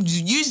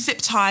use zip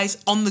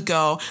ties on the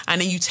girl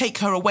and then you take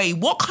her away.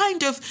 What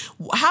kind of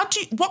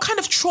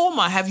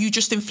trauma have you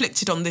just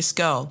inflicted on this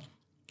girl?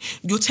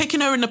 You're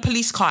taking her in a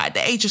police car at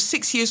the age of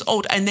 6 years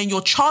old and then you're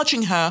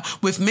charging her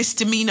with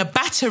misdemeanor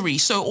battery.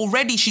 So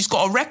already she's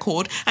got a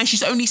record and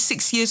she's only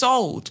 6 years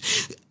old.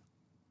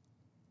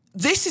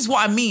 This is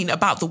what I mean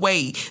about the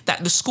way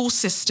that the school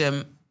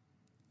system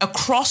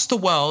across the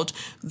world,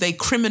 they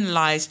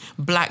criminalize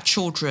black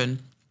children.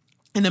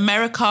 In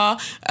America,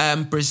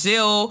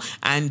 Brazil,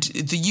 and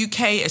the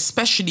UK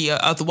especially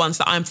are the ones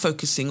that I'm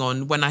focusing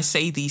on when I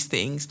say these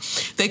things.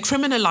 They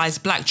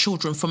criminalize black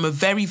children from a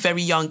very,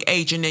 very young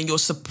age, and then you're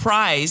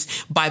surprised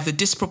by the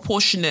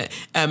disproportionate,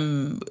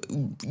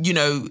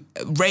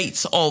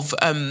 rates of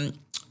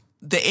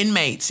the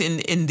inmates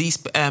in these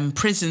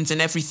prisons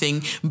and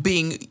everything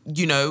being,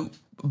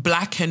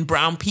 black and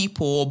brown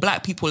people, or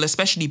black people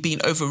especially, being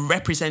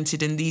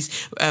overrepresented in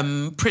these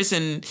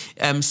prison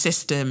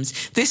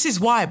systems. This is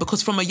why,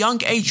 because from a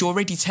young age, you're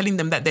already telling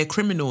them that they're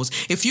criminals.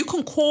 If you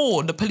can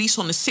call the police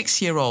on a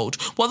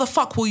 6-year-old, what the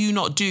fuck will you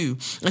not do?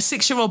 A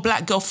 6-year-old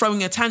black girl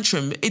throwing a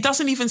tantrum, it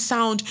doesn't even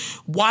sound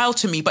wild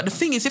to me. But the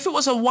thing is, if it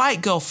was a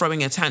white girl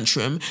throwing a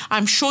tantrum,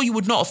 I'm sure you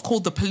would not have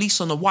called the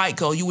police on a white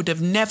girl. You would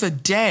have never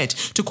dared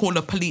to call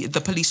the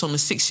police on a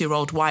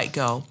 6-year-old white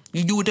girl.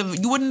 You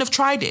wouldn't have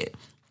tried it,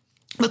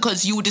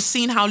 because you would have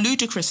seen how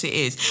ludicrous it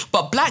is.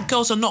 But black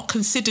girls are not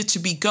considered to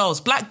be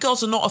girls. Black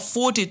girls are not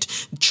afforded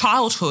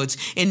childhood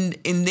in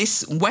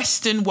this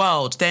Western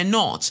world. They're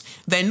not.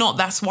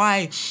 That's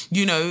why,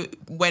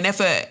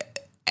 whenever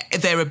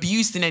they're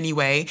abused in any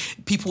way,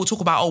 people will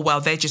talk about, oh,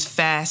 well, they're just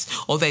fast,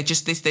 or they're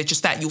just this, they're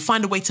just that. You'll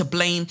find a way to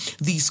blame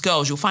these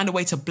girls. You'll find a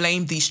way to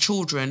blame these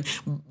children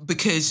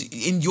because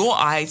in your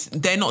eyes,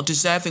 they're not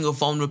deserving of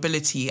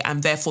vulnerability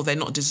and therefore they're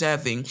not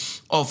deserving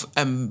of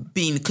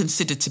being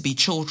considered to be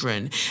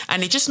children.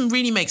 And it just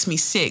really makes me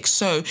sick.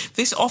 So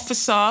this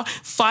officer,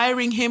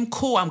 firing him,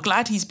 cool, I'm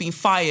glad he's been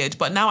fired,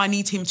 but now I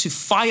need him to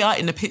fire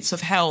in the pits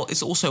of hell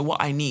is also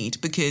what I need,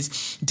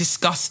 because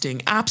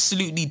disgusting,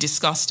 absolutely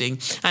disgusting.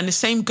 And the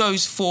same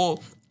goes for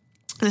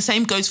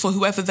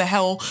whoever the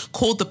hell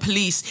called the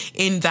police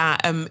in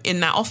that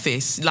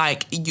office.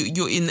 Like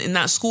you're in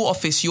that school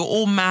office, you're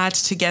all mad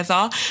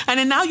together, and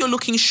then now you're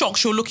looking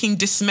shocked, you're looking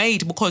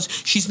dismayed because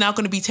she's now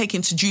going to be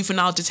taken to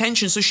juvenile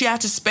detention. So she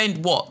had to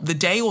spend the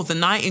day or the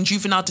night in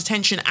juvenile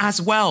detention as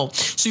well.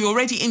 So you're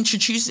already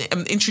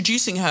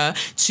introducing her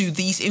to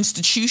these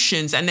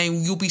institutions, and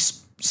then you'll be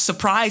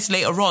surprised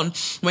later on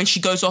when she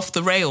goes off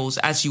the rails,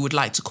 as you would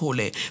like to call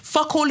it.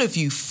 Fuck all of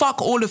you,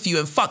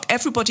 and fuck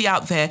everybody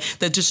out there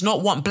that does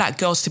not want black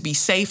girls to be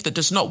safe, that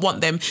does not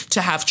want them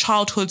to have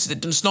childhoods, that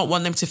does not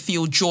want them to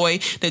feel joy,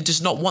 that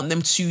does not want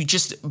them to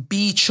just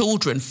be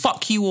children.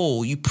 Fuck you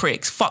all, you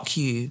pricks. Fuck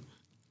you.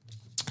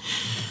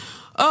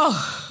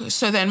 Oh,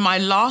 so then my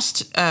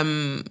last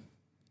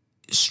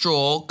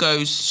straw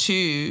goes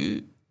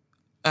to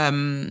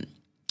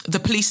the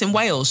police in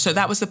Wales. So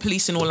that was the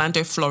police in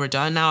Orlando,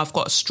 Florida. Now I've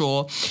got a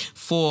straw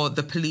for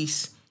the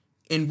police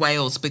in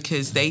Wales,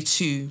 because they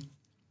too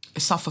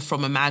suffer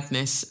from a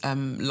madness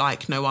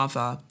like no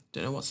other.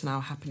 Don't know what's now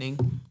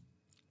happening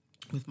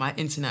with my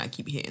internet. I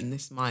keep hitting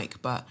this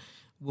mic, but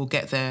we'll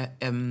get there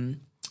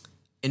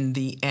in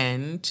the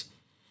end.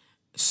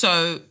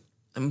 So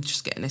I'm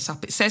just getting this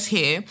up. It says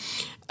here,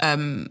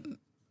 the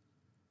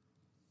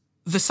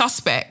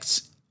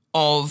suspect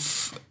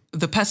of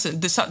the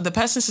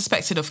person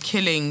suspected of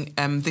killing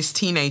this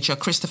teenager,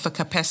 Christopher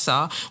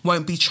Capessa,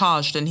 won't be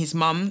charged, and his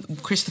mum,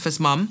 Christopher's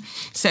mum,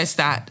 says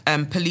that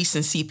police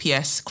and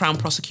CPS, Crown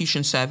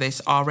Prosecution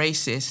Service, are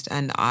racist,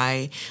 and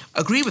I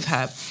agree with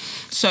her.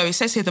 So it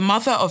says here, the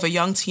mother of a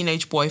young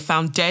teenage boy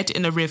found dead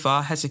in a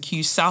river has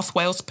accused South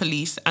Wales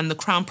Police and the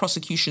Crown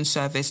Prosecution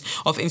Service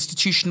of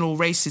institutional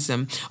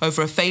racism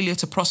over a failure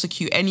to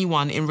prosecute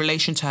anyone in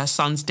relation to her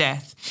son's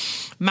death.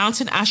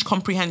 Mountain Ash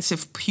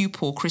comprehensive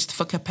pupil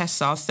Christopher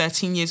Capessa,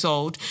 13 years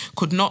old,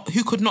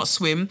 who could not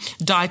swim,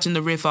 died in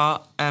a river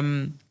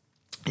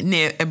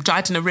near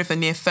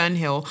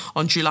Fernhill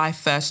on July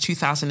 1st,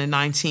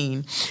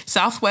 2019.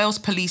 South Wales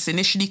Police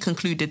initially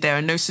concluded there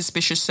are no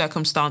suspicious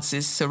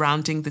circumstances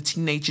surrounding the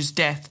teenager's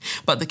death,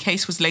 but the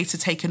case was later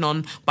taken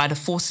on by the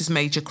Force's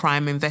Major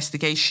Crime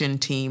Investigation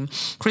Team.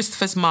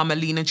 Christopher's mum,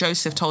 Alina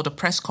Joseph, told a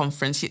press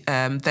conference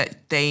that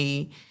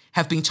they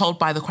have been told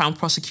by the Crown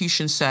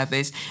Prosecution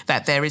Service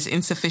that there is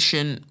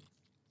insufficient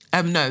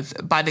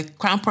by the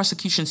Crown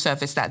Prosecution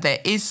Service that there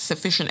is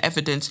sufficient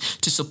evidence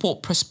to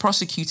support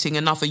prosecuting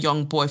another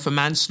young boy for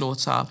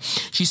manslaughter.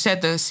 She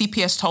said the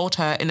CPS told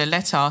her in a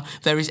letter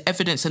there is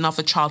evidence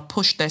another child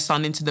pushed their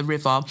son into the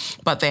river,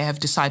 but they have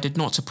decided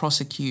not to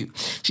prosecute.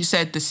 She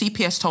said the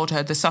CPS told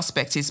her the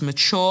suspect is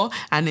mature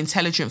and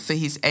intelligent for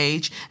his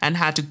age and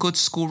had a good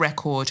school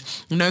record,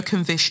 no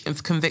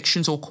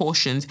convictions or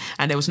cautions,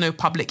 and there was no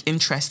public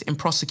interest in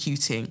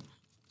prosecuting.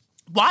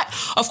 Why?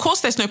 Of course,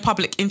 there's no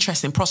public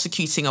interest in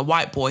prosecuting a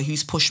white boy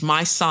who's pushed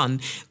my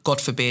son, God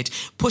forbid,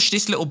 pushed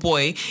this little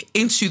boy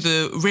into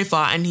the river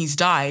and he's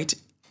died.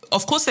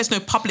 Of course, there's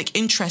no public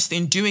interest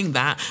in doing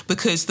that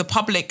because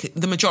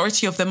the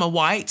majority of them are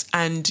white.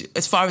 And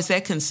as far as they're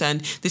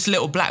concerned, this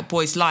little black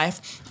boy's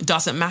life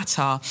doesn't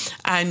matter.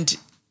 And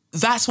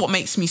that's what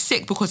makes me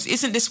sick, because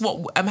isn't this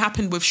what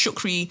happened with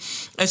Shukri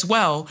as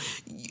well?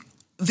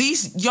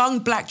 These young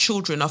black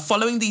children are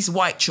following these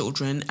white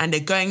children and they're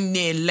going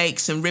near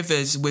lakes and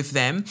rivers with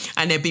them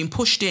and they're being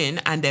pushed in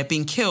and they're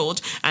being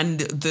killed,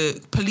 and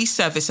the police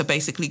service are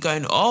basically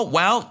going, oh,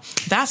 well,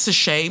 that's a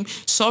shame.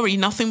 Sorry,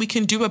 nothing we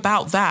can do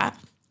about that.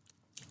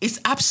 It's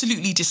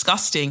absolutely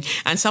disgusting,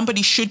 and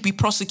somebody should be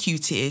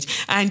prosecuted.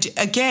 And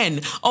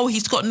again, oh,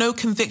 he's got no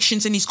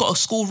convictions and he's got a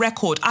school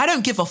record. I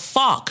don't give a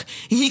fuck.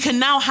 He can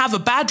now have a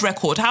bad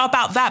record. How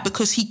about that?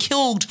 Because he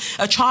killed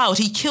a child.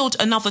 He killed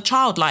another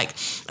child. Like,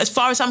 as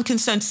far as I'm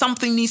concerned,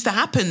 something needs to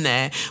happen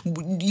there.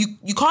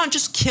 You can't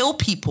just kill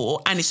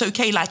people and it's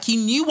okay. Like, he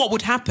knew what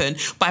would happen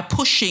by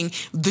pushing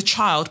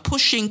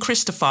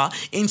Christopher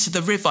into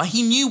the river.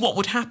 He knew what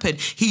would happen.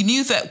 He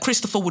knew that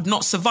Christopher would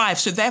not survive.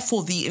 So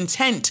therefore, the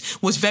intent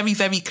was very,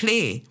 very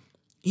clear.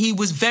 He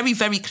was very,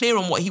 very clear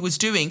on what he was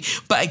doing.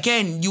 But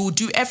again, you'll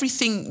do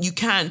everything you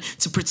can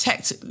to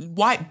protect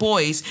white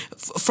boys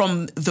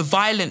from the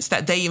violence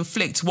that they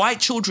inflict. White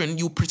children,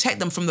 you'll protect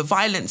them from the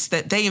violence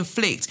that they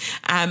inflict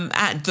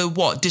at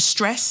the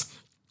distress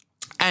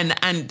and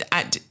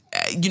at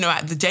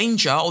the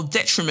danger or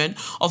detriment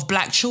of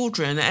black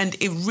children. And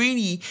it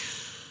really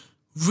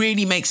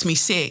makes me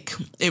sick.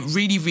 It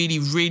really, really,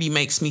 really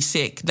makes me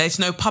sick. There's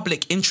no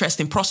public interest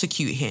in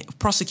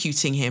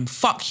prosecuting him.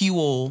 Fuck you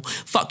all,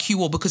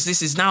 because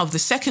this is now the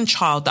second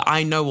child that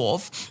I know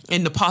of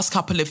in the past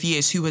couple of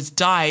years who has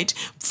died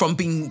from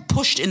being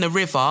pushed in the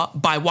river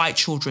by white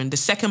children. The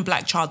second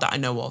black child that I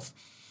know of.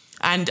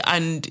 And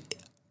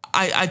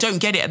I don't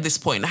get it at this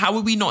point. How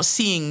are we not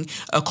seeing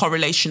a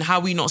correlation? How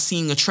are we not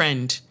seeing a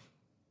trend?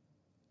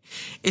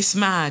 It's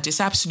mad.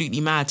 It's absolutely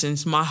mad.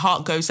 And my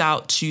heart goes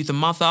out to the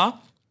mother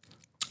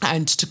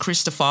and to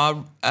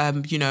Christopher. I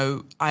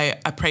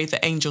pray that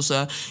angels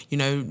are,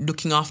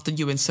 looking after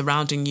you and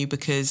surrounding you,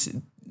 because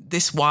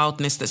this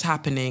wildness that's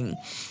happening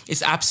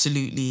is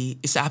absolutely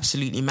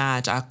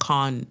mad. I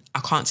can't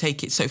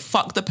take it. So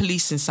fuck the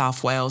police in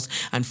South Wales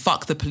and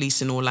fuck the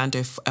police in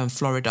Orlando and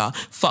Florida.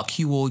 Fuck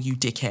you all, you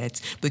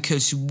dickheads.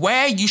 Because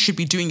where you should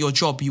be doing your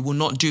job, you will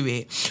not do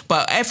it.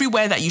 But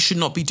everywhere that you should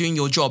not be doing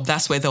your job,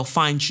 that's where they'll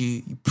find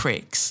you, you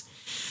pricks.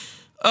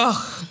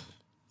 Ugh.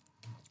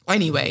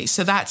 Anyway,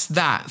 so that's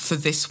that for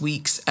this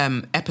week's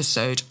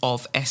episode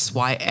of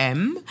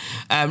SYM.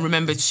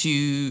 Remember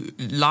to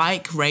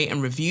like, rate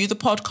and review the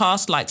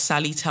podcast like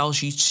Sally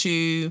tells you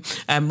to.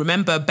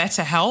 Remember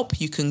BetterHelp,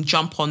 you can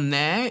jump on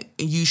there,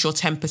 use your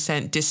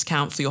 10%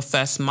 discount for your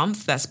first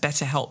month. That's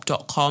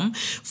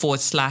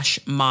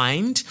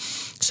betterhelp.com/mind.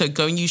 So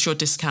go and use your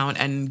discount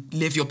and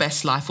live your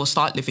best life, or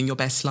start living your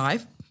best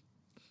life.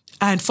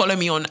 And follow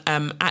me on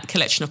at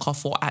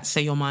Kolechnikov or at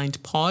Say Your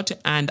Mind Pod.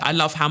 And I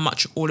love how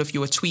much all of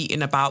you are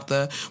tweeting about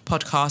the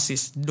podcast.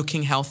 It's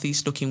looking healthy.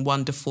 It's looking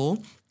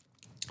wonderful.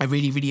 I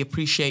really, really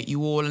appreciate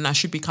you all. And I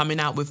should be coming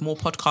out with more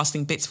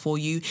podcasting bits for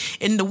you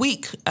in the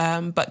week.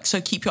 But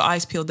so keep your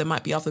eyes peeled. There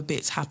might be other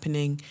bits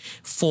happening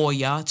for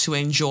you to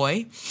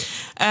enjoy.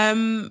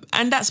 And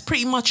that's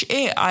pretty much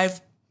it. I've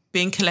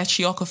been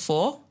Kelechi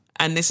Okafor.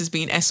 And this has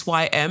been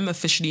SYM,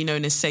 officially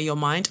known as Say Your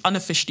Mind,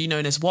 unofficially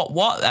known as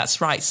What? That's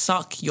right,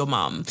 Suck Your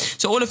Mum.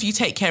 So all of you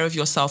take care of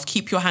yourself.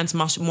 Keep your hands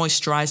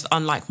moisturized,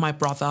 unlike my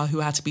brother who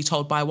had to be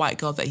told by a white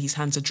girl that his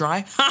hands are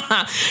dry.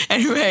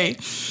 Anyway,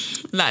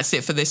 that's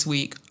it for this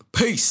week.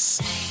 Peace.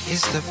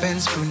 It's the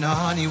Benz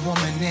Brunani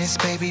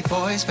womanist. Baby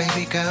boys,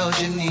 baby girls,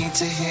 you need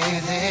to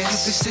hear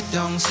this. Sit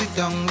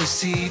down,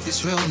 receive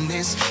this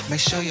realness.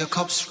 Make sure your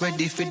cup's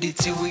ready for the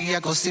tea. We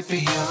are go sip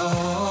it, yo.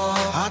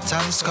 Hard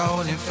time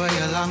scrolling for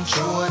your long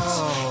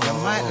shorts. You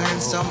might learn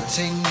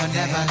something you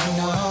never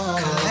know.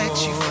 Collect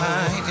you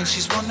fine, and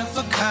she's one of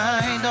a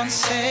kind. Don't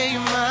say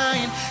your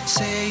mind,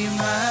 say your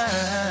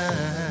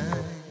mind.